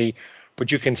that enemy,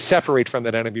 but you can separate from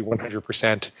that enemy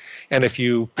 100%. And if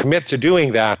you commit to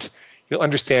doing that, you'll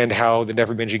understand how the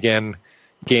Never Binge Again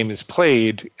game is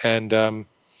played, and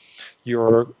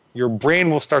your brain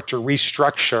will start to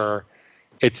restructure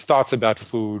its thoughts about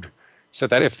food So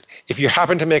that if you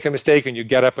happen to make a mistake and you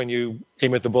get up and you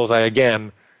aim at the bullseye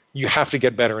again, you have to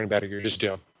get better and better. You're just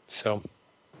doomed. So,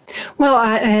 Well,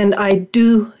 I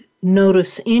do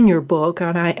notice in your book,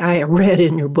 and I read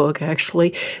in your book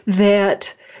actually,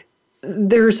 that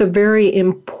there's a very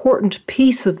important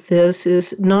piece of this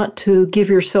is not to give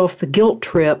yourself the guilt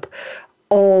trip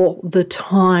all the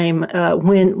time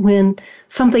when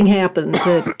something happens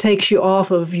that takes you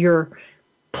off of your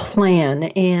plan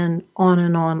and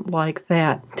on like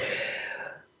that.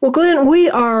 Well, Glenn, we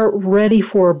are ready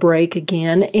for a break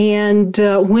again. And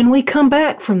when we come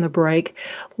back from the break,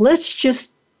 let's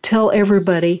just tell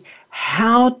everybody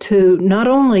how to not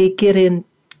only get in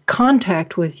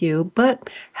contact with you, but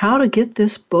how to get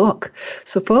this book.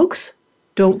 So, folks,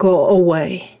 don't go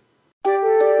away.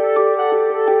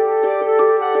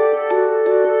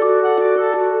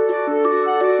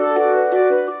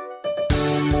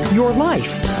 Your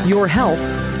life, your health,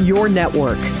 your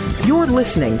network. You're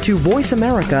listening to Voice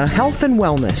America Health and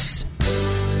Wellness.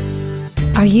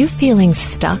 Are you feeling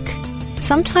stuck?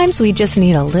 Sometimes we just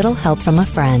need a little help from a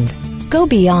friend. Go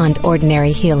beyond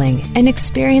ordinary healing and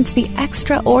experience the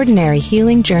extraordinary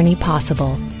healing journey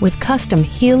possible with custom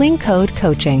Healing Code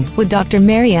coaching with Dr.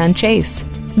 Marianne Chase.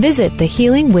 Visit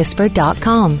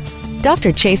thehealingwhisper.com.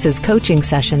 Dr. Chase's coaching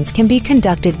sessions can be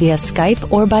conducted via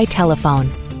Skype or by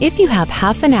telephone. If you have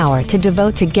half an hour to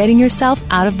devote to getting yourself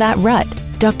out of that rut,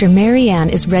 Dr. Marianne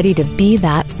is ready to be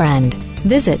that friend.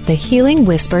 Visit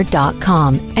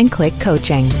thehealingwhisper.com and click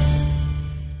coaching.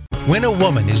 When a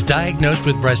woman is diagnosed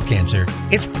with breast cancer,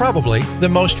 it's probably the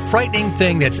most frightening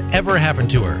thing that's ever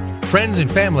happened to her. Friends and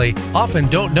family often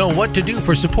don't know what to do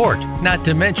for support, not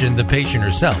to mention the patient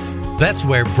herself. That's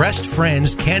where Breast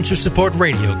Friends Cancer Support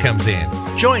Radio comes in.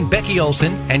 Join Becky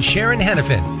Olson and Sharon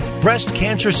Hennepin, breast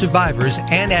cancer survivors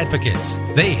and advocates.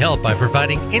 They help by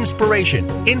providing inspiration,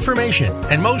 information,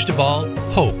 and most of all,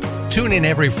 hope. Tune in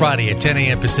every Friday at 10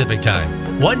 a.m. Pacific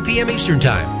Time, 1 p.m. Eastern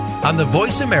Time on the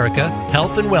Voice America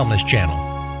Health and Wellness Channel.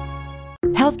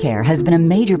 Healthcare has been a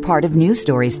major part of news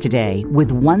stories today,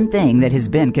 with one thing that has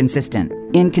been consistent: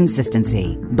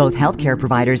 inconsistency. Both healthcare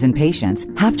providers and patients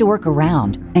have to work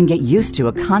around and get used to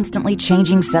a constantly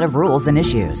changing set of rules and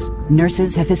issues.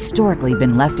 Nurses have historically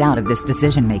been left out of this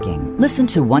decision-making. Listen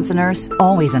to Once a Nurse,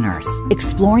 Always a Nurse,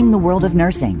 Exploring the World of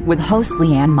Nursing with host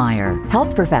Leanne Meyer.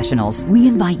 Health professionals, we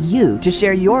invite you to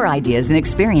share your ideas and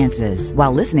experiences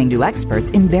while listening to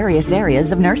experts in various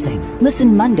areas of nursing.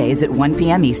 Listen Mondays at 1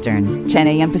 p.m. Eastern, 10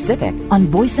 a.m. Pacific on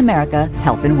Voice America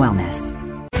Health and Wellness.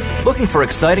 Looking for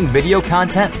exciting video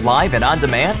content live and on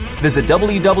demand? Visit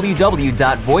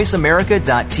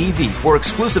www.voiceamerica.tv for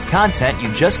exclusive content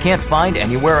you just can't find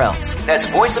anywhere else. That's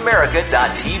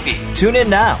voiceamerica.tv. Tune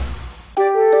in now.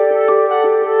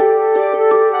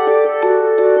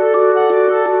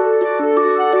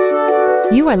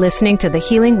 You are listening to The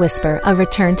Healing Whisper, A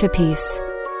Return to Peace.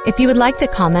 If you would like to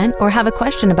comment or have a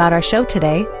question about our show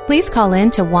today, please call in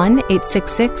to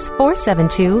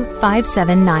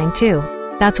 1-866-472-5792.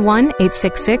 That's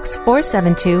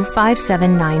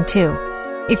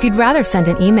 1-866-472-5792. If you'd rather send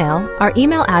an email, our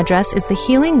email address is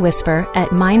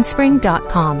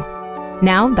thehealingwhisper@mindspring.com.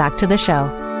 Now back to the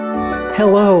show.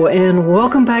 Hello and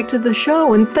welcome back to the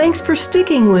show, and thanks for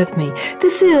sticking with me.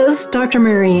 This is Dr.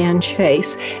 Marianne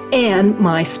Chase and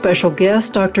my special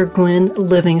guest, Dr. Glenn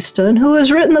Livingston, who has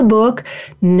written the book,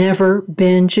 Never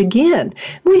Binge Again.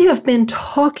 We have been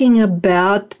talking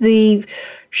about the,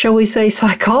 shall we say,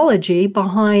 psychology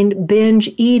behind binge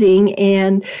eating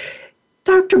and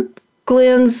Dr.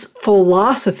 Glenn's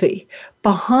philosophy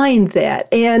behind that.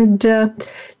 And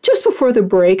just before the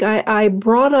break, I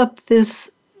brought up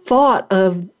this thought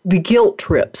of the guilt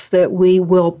trips that we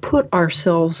will put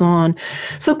ourselves on.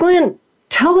 So, Glenn,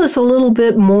 tell us a little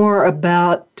bit more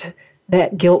about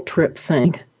that guilt trip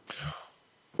thing.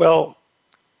 Well,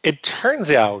 it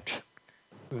turns out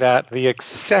that the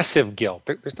excessive guilt,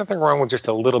 there's nothing wrong with just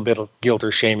a little bit of guilt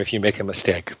or shame if you make a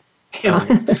mistake.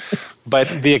 Yeah.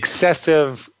 But the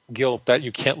excessive guilt that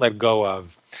you can't let go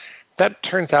of, that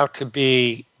turns out to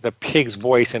be the pig's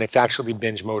voice, and it's actually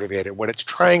binge motivated. What it's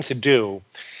trying to do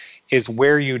is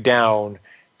wear you down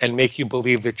and make you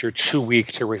believe that you're too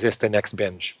weak to resist the next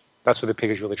binge. That's what the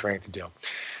pig is really trying to do.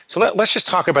 So let's just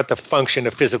talk about the function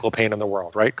of physical pain in the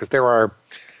world, right? Because there are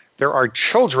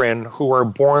children who are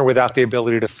born without the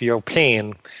ability to feel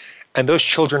pain, and those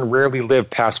children rarely live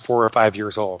past 4 or 5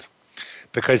 years old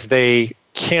because they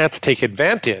can't take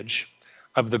advantage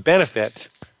of the benefit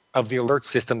of the alert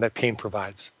system that pain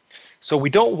provides. So we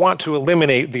don't want to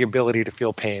eliminate the ability to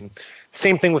feel pain.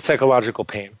 Same thing with psychological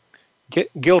pain.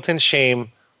 Guilt and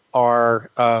shame are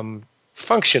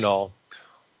functional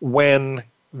when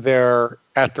they're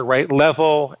at the right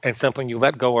level and something you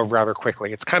let go of rather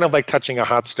quickly. It's kind of like touching a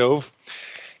hot stove.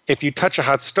 If you touch a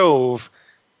hot stove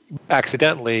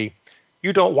accidentally,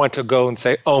 you don't want to go and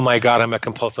say, oh my God, I'm a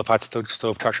compulsive hot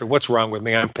stove toucher. What's wrong with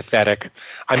me? I'm pathetic.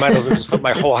 I might as well just put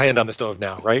my whole hand on the stove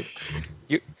now, right?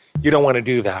 You don't want to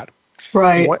do that.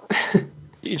 Right.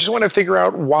 You just want to figure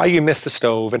out why you missed the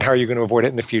stove and how you're going to avoid it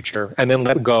in the future, and then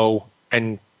let go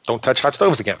and don't touch hot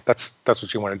stoves again. That's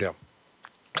what you want to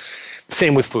do.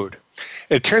 Same with food.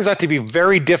 It turns out to be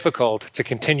very difficult to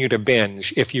continue to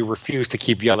binge if you refuse to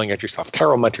keep yelling at yourself.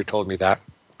 Carol Munter told me that.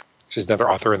 She's another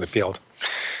author in the field.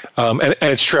 And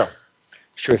it's true.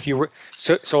 Sure.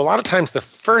 So a lot of times the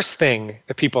first thing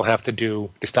that people have to do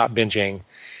to stop binging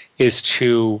is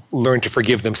to learn to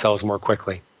forgive themselves more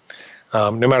quickly.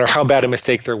 No matter how bad a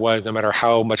mistake there was, no matter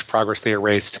how much progress they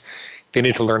erased, they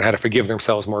need to learn how to forgive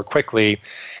themselves more quickly.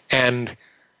 And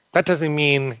that doesn't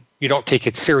mean you don't take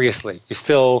it seriously. You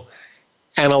still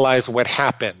analyze what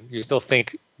happened. You still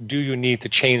think, do you need to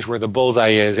change where the bullseye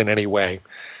is in any way?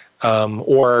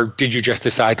 Or did you just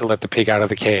decide to let the pig out of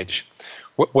the cage?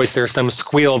 Was there some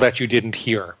squeal that you didn't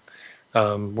hear?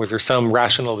 Was there some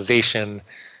rationalization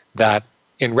that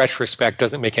in retrospect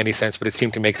doesn't make any sense, but it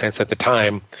seemed to make sense at the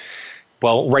time?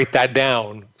 Well, write that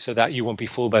down so that you won't be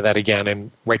fooled by that again,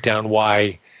 and write down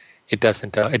why it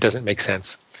doesn't make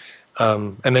sense.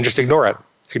 And then just ignore it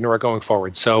going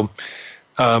forward. So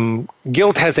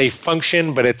guilt has a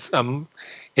function, but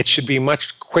it should be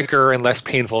much quicker and less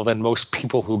painful than most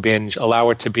people who binge allow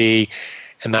it to be.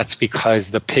 And that's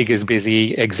because the pig is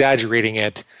busy exaggerating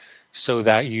it so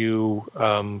that you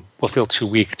will feel too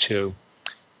weak to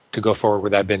go forward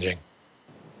with that binging.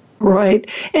 Right.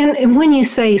 And when you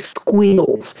say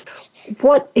squeals,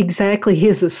 what exactly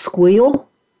is a squeal?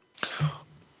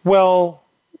 Well,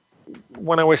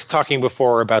 when I was talking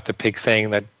before about the pig saying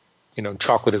that,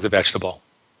 chocolate is a vegetable,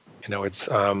 it's,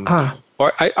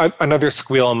 or another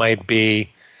squeal might be,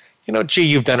 gee,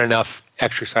 you've done enough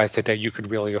exercise today, you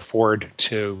could really afford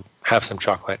to have some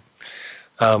chocolate.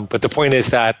 But the point is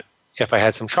that if I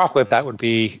had some chocolate, that would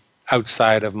be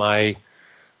outside of my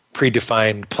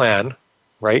predefined plan,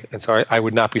 right? And so I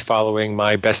would not be following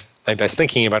my best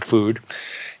thinking about food.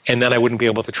 And then I wouldn't be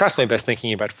able to trust my best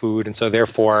thinking about food. And so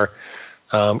therefore,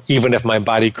 even if my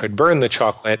body could burn the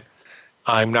chocolate,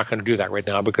 I'm not going to do that right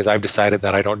now because I've decided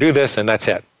that I don't do this, and that's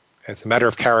it. It's a matter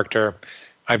of character.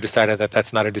 I've decided that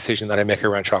that's not a decision that I make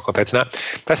around chocolate. That's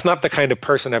not the kind of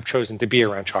person I've chosen to be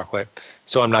around chocolate,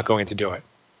 so I'm not going to do it.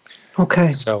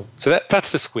 Okay. So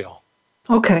that's the squeal.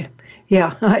 Okay.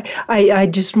 Yeah, I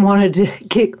just wanted to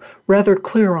get rather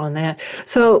clear on that.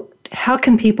 So how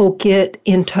can people get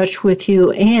in touch with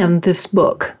you and this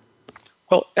book?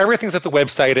 Well, everything's at the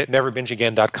website at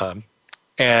neverbingeagain.com.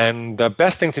 And the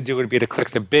best thing to do would be to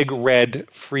click the big red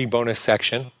free bonus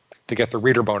section to get the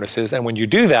reader bonuses. And when you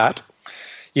do that,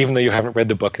 even though you haven't read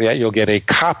the book yet, you'll get a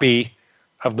copy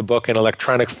of the book in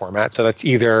electronic format. So that's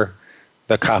either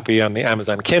the copy on the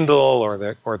Amazon Kindle or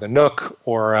the Nook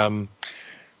or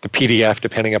the PDF,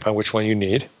 depending upon which one you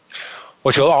need.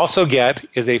 What you'll also get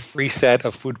is a free set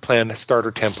of food plan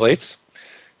starter templates.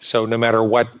 So no matter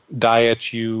what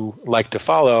diet you like to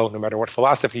follow, no matter what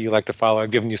philosophy you like to follow,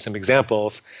 I've given you some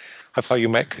examples of how you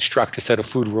might construct a set of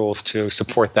food rules to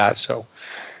support that. So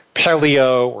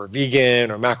paleo or vegan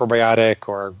or macrobiotic,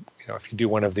 or if you do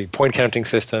one of the point counting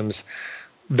systems,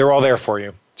 they're all there for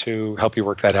you to help you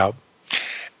work that out.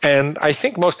 And I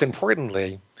think most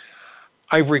importantly,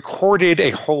 I've recorded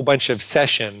a whole bunch of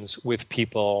sessions with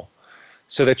people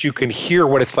so that you can hear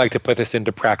what it's like to put this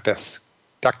into practice.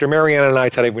 Dr. Marianne and I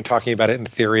said I've been talking about it in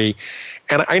theory,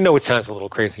 and I know it sounds a little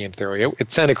crazy in theory.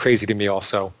 It sounded crazy to me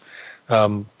also,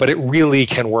 but it really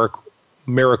can work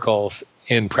miracles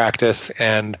in practice,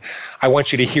 and I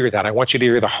want you to hear that. I want you to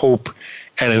hear the hope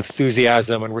and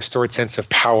enthusiasm and restored sense of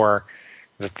power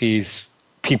that these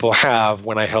people have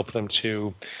when I help them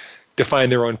to define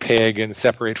their own pig and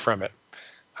separate from it.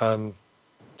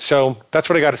 So that's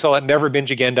what I got. It's all at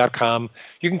neverbingeagain.com.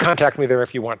 You can contact me there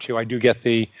if you want to. I do get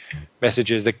the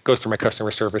messages that goes through my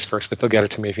customer service first, but they'll get it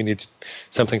to me if you need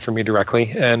something from me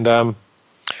directly. And at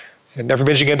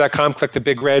neverbingeagain.com, click the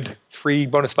big red free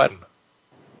bonus button.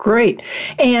 Great.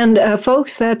 And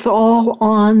folks, that's all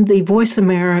on the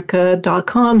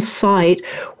voiceamerica.com site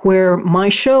where my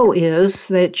show is,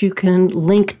 that you can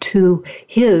link to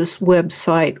his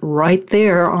website right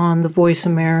there on the Voice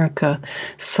America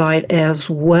site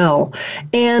as well.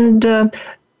 And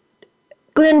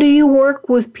Glenn, do you work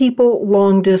with people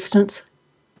long distance?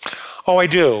 Oh, I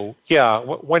do. Yeah.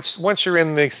 Once you're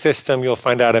in the system, you'll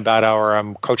find out about our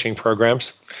coaching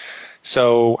programs.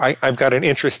 So I've got an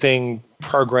interesting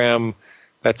program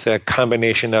that's a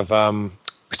combination of,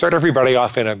 we start everybody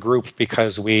off in a group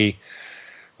because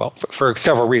for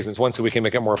several reasons. One, so we can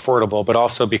make it more affordable, but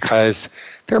also because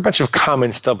there are a bunch of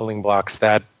common stumbling blocks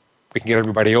that we can get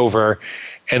everybody over,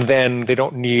 and then they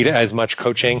don't need as much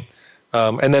coaching.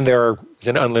 And then there is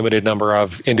an unlimited number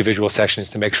of individual sessions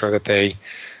to make sure that they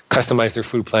customize their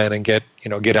food plan and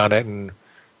get on it, and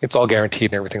it's all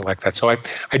guaranteed and everything like that. So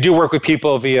I do work with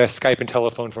people via Skype and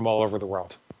telephone from all over the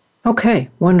world. Okay,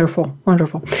 wonderful,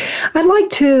 wonderful. I'd like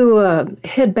to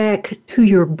head back to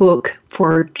your book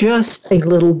for just a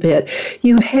little bit.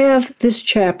 You have this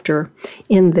chapter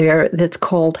in there that's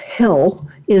called Hell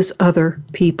is Other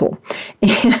People.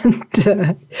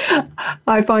 And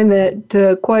I find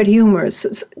that quite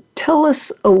humorous. Tell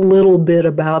us a little bit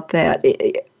about that.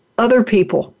 Other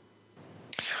people.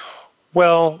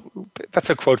 Well, that's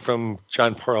a quote from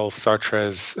Jean-Paul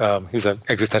Sartre's, he's an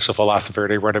existential philosopher.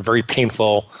 He wrote a very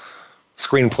painful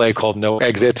screenplay called No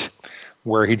Exit,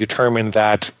 where he determined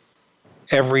that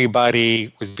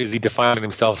everybody was busy defining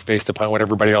themselves based upon what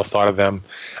everybody else thought of them.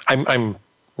 I'm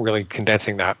really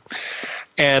condensing that.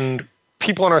 And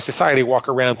people in our society walk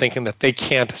around thinking that they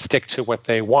can't stick to what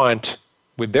they want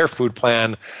with their food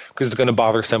plan because it's going to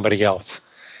bother somebody else.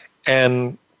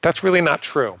 And that's really not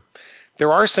true.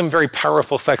 There are some very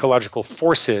powerful psychological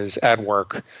forces at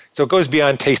work. So it goes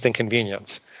beyond taste and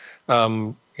convenience.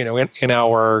 In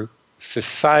our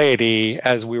society,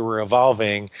 as we were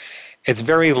evolving, it's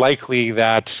very likely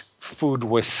that food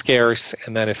was scarce,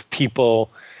 and that if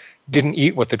people didn't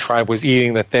eat what the tribe was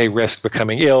eating, that they risked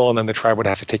becoming ill, and then the tribe would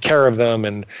have to take care of them,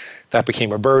 and that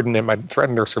became a burden. It might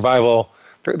threaten their survival.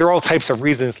 There are all types of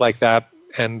reasons like that,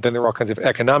 and then there are all kinds of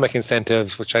economic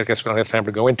incentives, which I guess we don't have time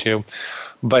to go into.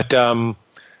 But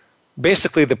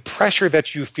basically, the pressure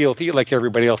that you feel to eat like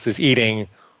everybody else is eating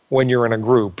when you're in a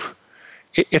group,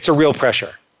 it's a real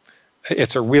pressure.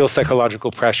 It's a real psychological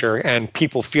pressure, and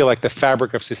people feel like the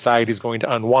fabric of society is going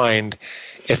to unwind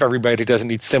if everybody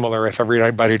doesn't eat similar, if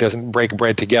everybody doesn't break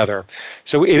bread together.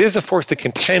 So it is a force to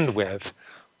contend with,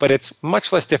 but it's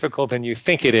much less difficult than you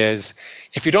think it is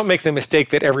if you don't make the mistake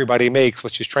that everybody makes,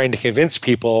 which is trying to convince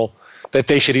people that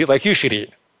they should eat like you should eat,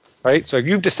 right? So if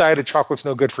you've decided chocolate's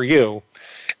no good for you,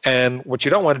 and what you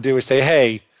don't want to do is say,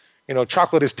 hey,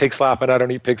 chocolate is pig slop and I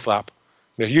don't eat pig slop.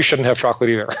 You shouldn't have chocolate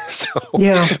either. So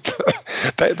yeah.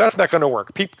 That's not going to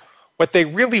work. What they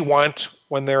really want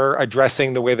when they're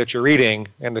addressing the way that you're eating,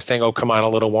 and they're saying, oh, come on, a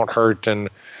little won't hurt, and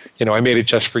I made it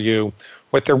just for you.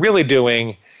 What they're really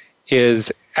doing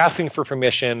is asking for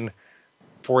permission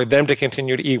for them to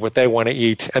continue to eat what they want to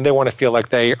eat, and they want to feel like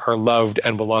they are loved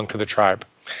and belong to the tribe.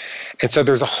 And so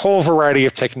there's a whole variety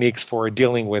of techniques for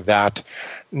dealing with that,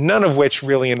 none of which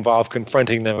really involve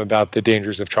confronting them about the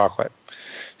dangers of chocolate.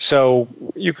 So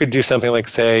you could do something like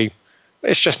say,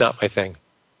 it's just not my thing.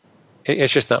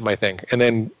 It's just not my thing. And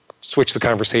then switch the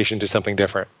conversation to something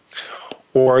different.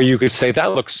 Or you could say,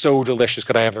 that looks so delicious.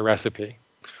 Could I have the recipe?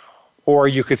 Or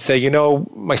you could say,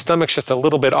 my stomach's just a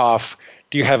little bit off.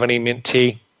 Do you have any mint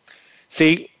tea?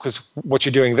 See, because what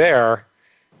you're doing there,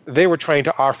 they were trying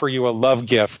to offer you a love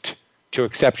gift to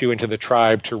accept you into the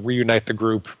tribe, to reunite the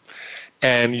group.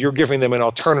 And you're giving them an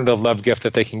alternative love gift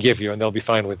that they can give you, and they'll be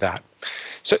fine with that.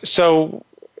 So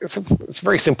it's a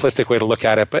very simplistic way to look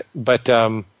at it, but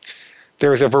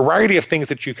there's a variety of things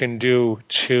that you can do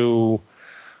to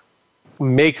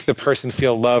make the person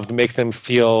feel loved, make them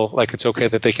feel like it's okay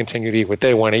that they continue to eat what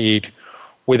they want to eat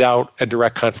without a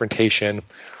direct confrontation.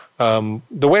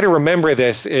 The way to remember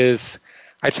this is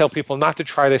I tell people not to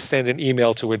try to send an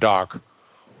email to a dog.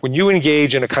 When you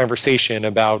engage in a conversation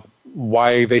about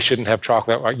why they shouldn't have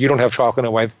chocolate, why you don't have chocolate,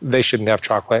 and why they shouldn't have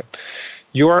chocolate,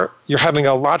 you're having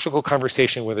a logical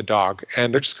conversation with a dog,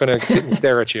 and they're just going to sit and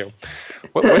stare at you.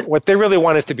 What they really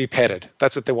want is to be petted.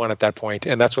 That's what they want at that point,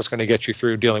 and that's what's going to get you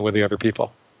through dealing with the other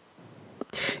people.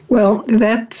 Well,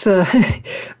 that's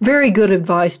very good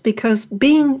advice, because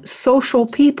being social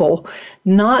people,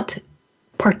 not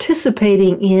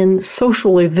participating in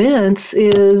social events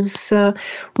is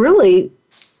really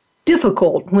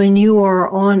difficult when you are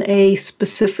on a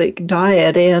specific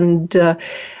diet. And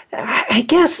I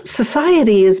guess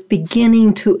society is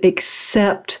beginning to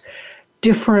accept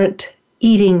different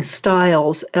eating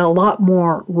styles a lot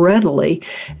more readily.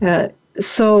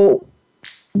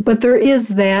 But there is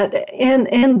that,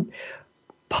 and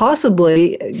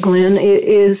possibly, Glenn,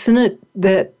 isn't it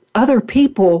that other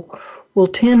people will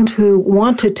tend to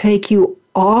want to take you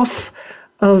off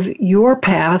of your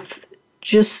path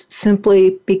just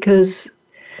simply because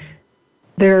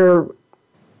they're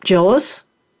jealous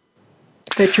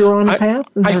that you're on a path?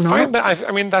 I find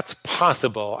that, that's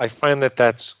possible. I find that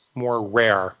that's more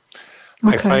rare.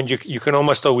 I find you can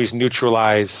almost always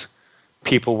neutralize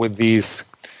people with these.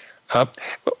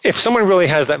 If someone really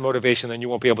has that motivation, then you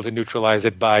won't be able to neutralize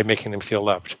it by making them feel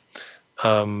loved.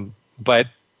 But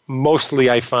mostly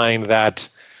I find that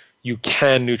you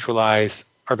can neutralize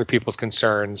other people's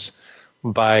concerns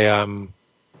by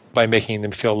making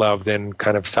them feel loved and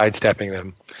kind of sidestepping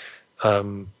them.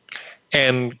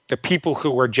 And the people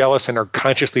who are jealous and are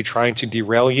consciously trying to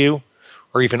derail you,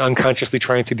 or even unconsciously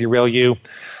trying to derail you,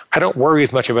 I don't worry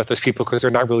as much about those people because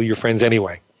they're not really your friends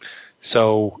anyway.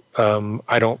 So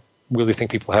I don't really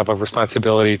think people have a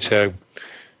responsibility to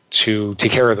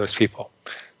take care of those people.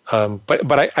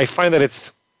 But I find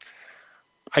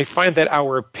that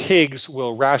our pigs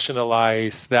will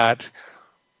rationalize that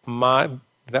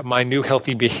my new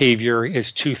healthy behavior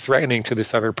is too threatening to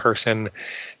this other person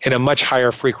in a much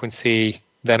higher frequency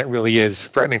than it really is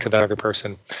threatening to that other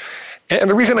person. And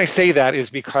the reason I say that is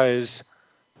because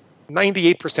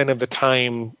 98% of the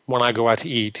time when I go out to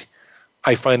eat,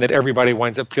 I find that everybody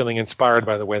winds up feeling inspired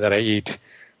by the way that I eat.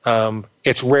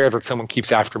 It's rare that someone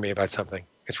keeps after me about something.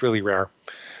 It's really rare.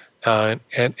 And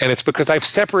it's because I've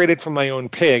separated from my own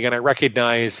pig, and I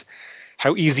recognize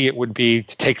how easy it would be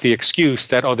to take the excuse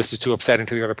that, oh, this is too upsetting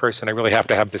to the other person. I really have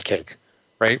to have this cake,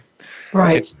 right?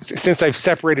 Right. Since I've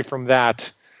separated from that,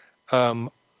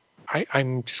 I'm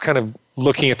just kind of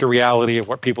looking at the reality of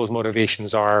what people's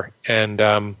motivations are. And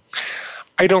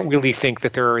I don't really think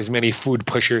that there are as many food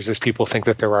pushers as people think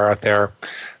that there are out there.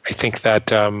 I think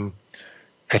that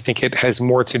I think it has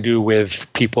more to do with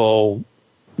people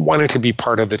wanting to be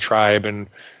part of the tribe and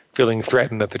feeling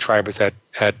threatened that the tribe is at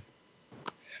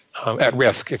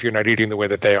risk if you're not eating the way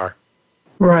that they are.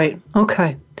 Right.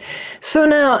 Okay. So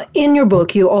now in your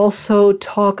book, you also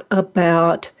talk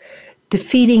about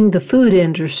defeating the food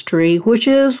industry, which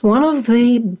is one of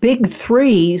the big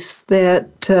threes that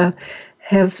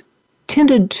have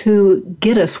tended to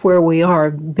get us where we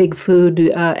are: big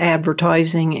food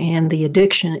advertising and the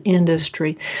addiction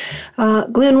industry.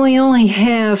 Glenn, we only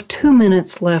have 2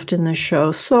 minutes left in the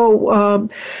show, so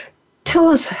tell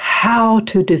us how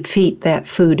to defeat that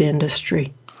food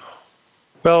industry.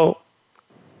 Well,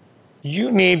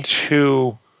 you need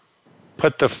to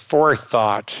put the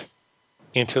forethought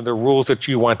into the rules that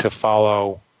you want to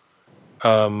follow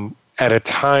at a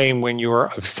time when you are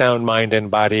of sound mind and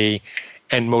body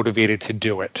and motivated to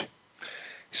do it.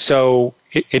 So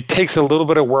it takes a little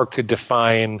bit of work to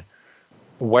define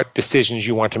what decisions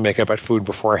you want to make about food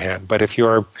beforehand. But if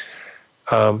you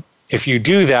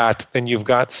do that, then you've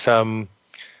got some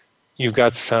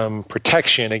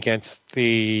protection against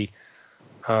the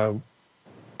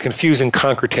confuse and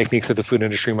conquer techniques that the food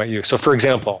industry might use. So, for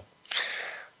example,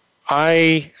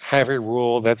 I have a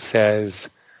rule that says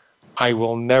I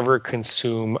will never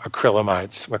consume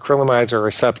acrylamides. Acrylamides are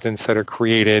a substance that are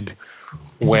created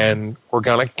when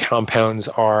organic compounds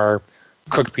are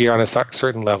cooked beyond a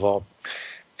certain level.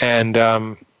 And,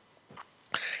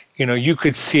 you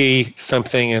could see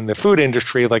something in the food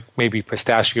industry like maybe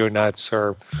pistachio nuts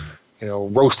or,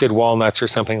 roasted walnuts or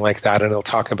something like that, and it'll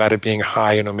talk about it being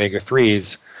high in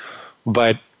omega-3s.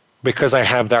 But because I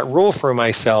have that rule for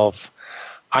myself,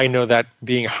 I know that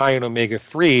being high in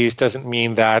omega-3s doesn't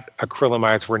mean that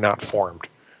acrylamides were not formed,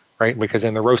 right? Because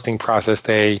in the roasting process,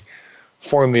 they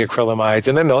form the acrylamides,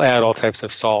 and then they'll add all types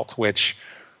of salt, which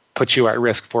puts you at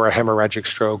risk for a hemorrhagic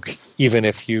stroke, even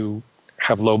if you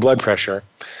have low blood pressure.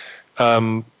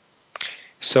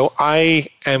 So I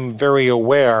am very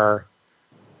aware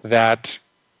that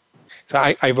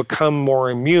I become more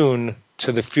immune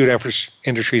to the food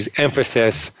industry's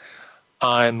emphasis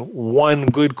on one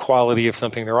good quality of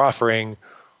something they're offering,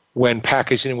 when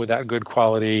packaged in with that good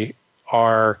quality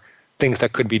are things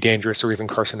that could be dangerous or even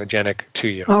carcinogenic to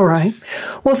you. All right.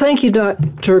 Well, thank you,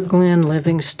 Dr. Glenn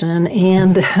Livingston.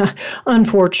 And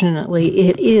unfortunately,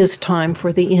 it is time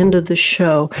for the end of the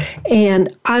show.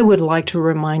 And I would like to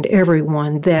remind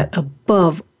everyone that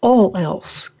above all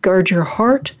else, guard your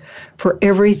heart, for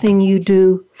everything you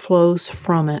do flows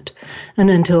from it.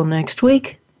 And until next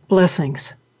week,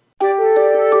 blessings.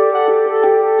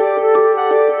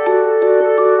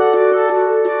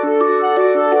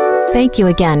 Thank you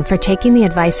again for taking the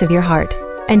advice of your heart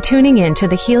and tuning in to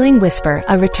the Healing Whisper,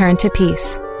 A Return to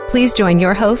Peace. Please join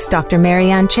your host, Dr.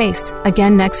 Marianne Chase,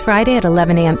 again next Friday at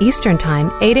 11 a.m. Eastern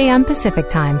Time, 8 a.m. Pacific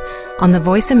Time on the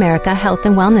Voice America Health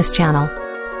and Wellness Channel.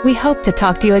 We hope to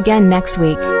talk to you again next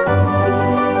week.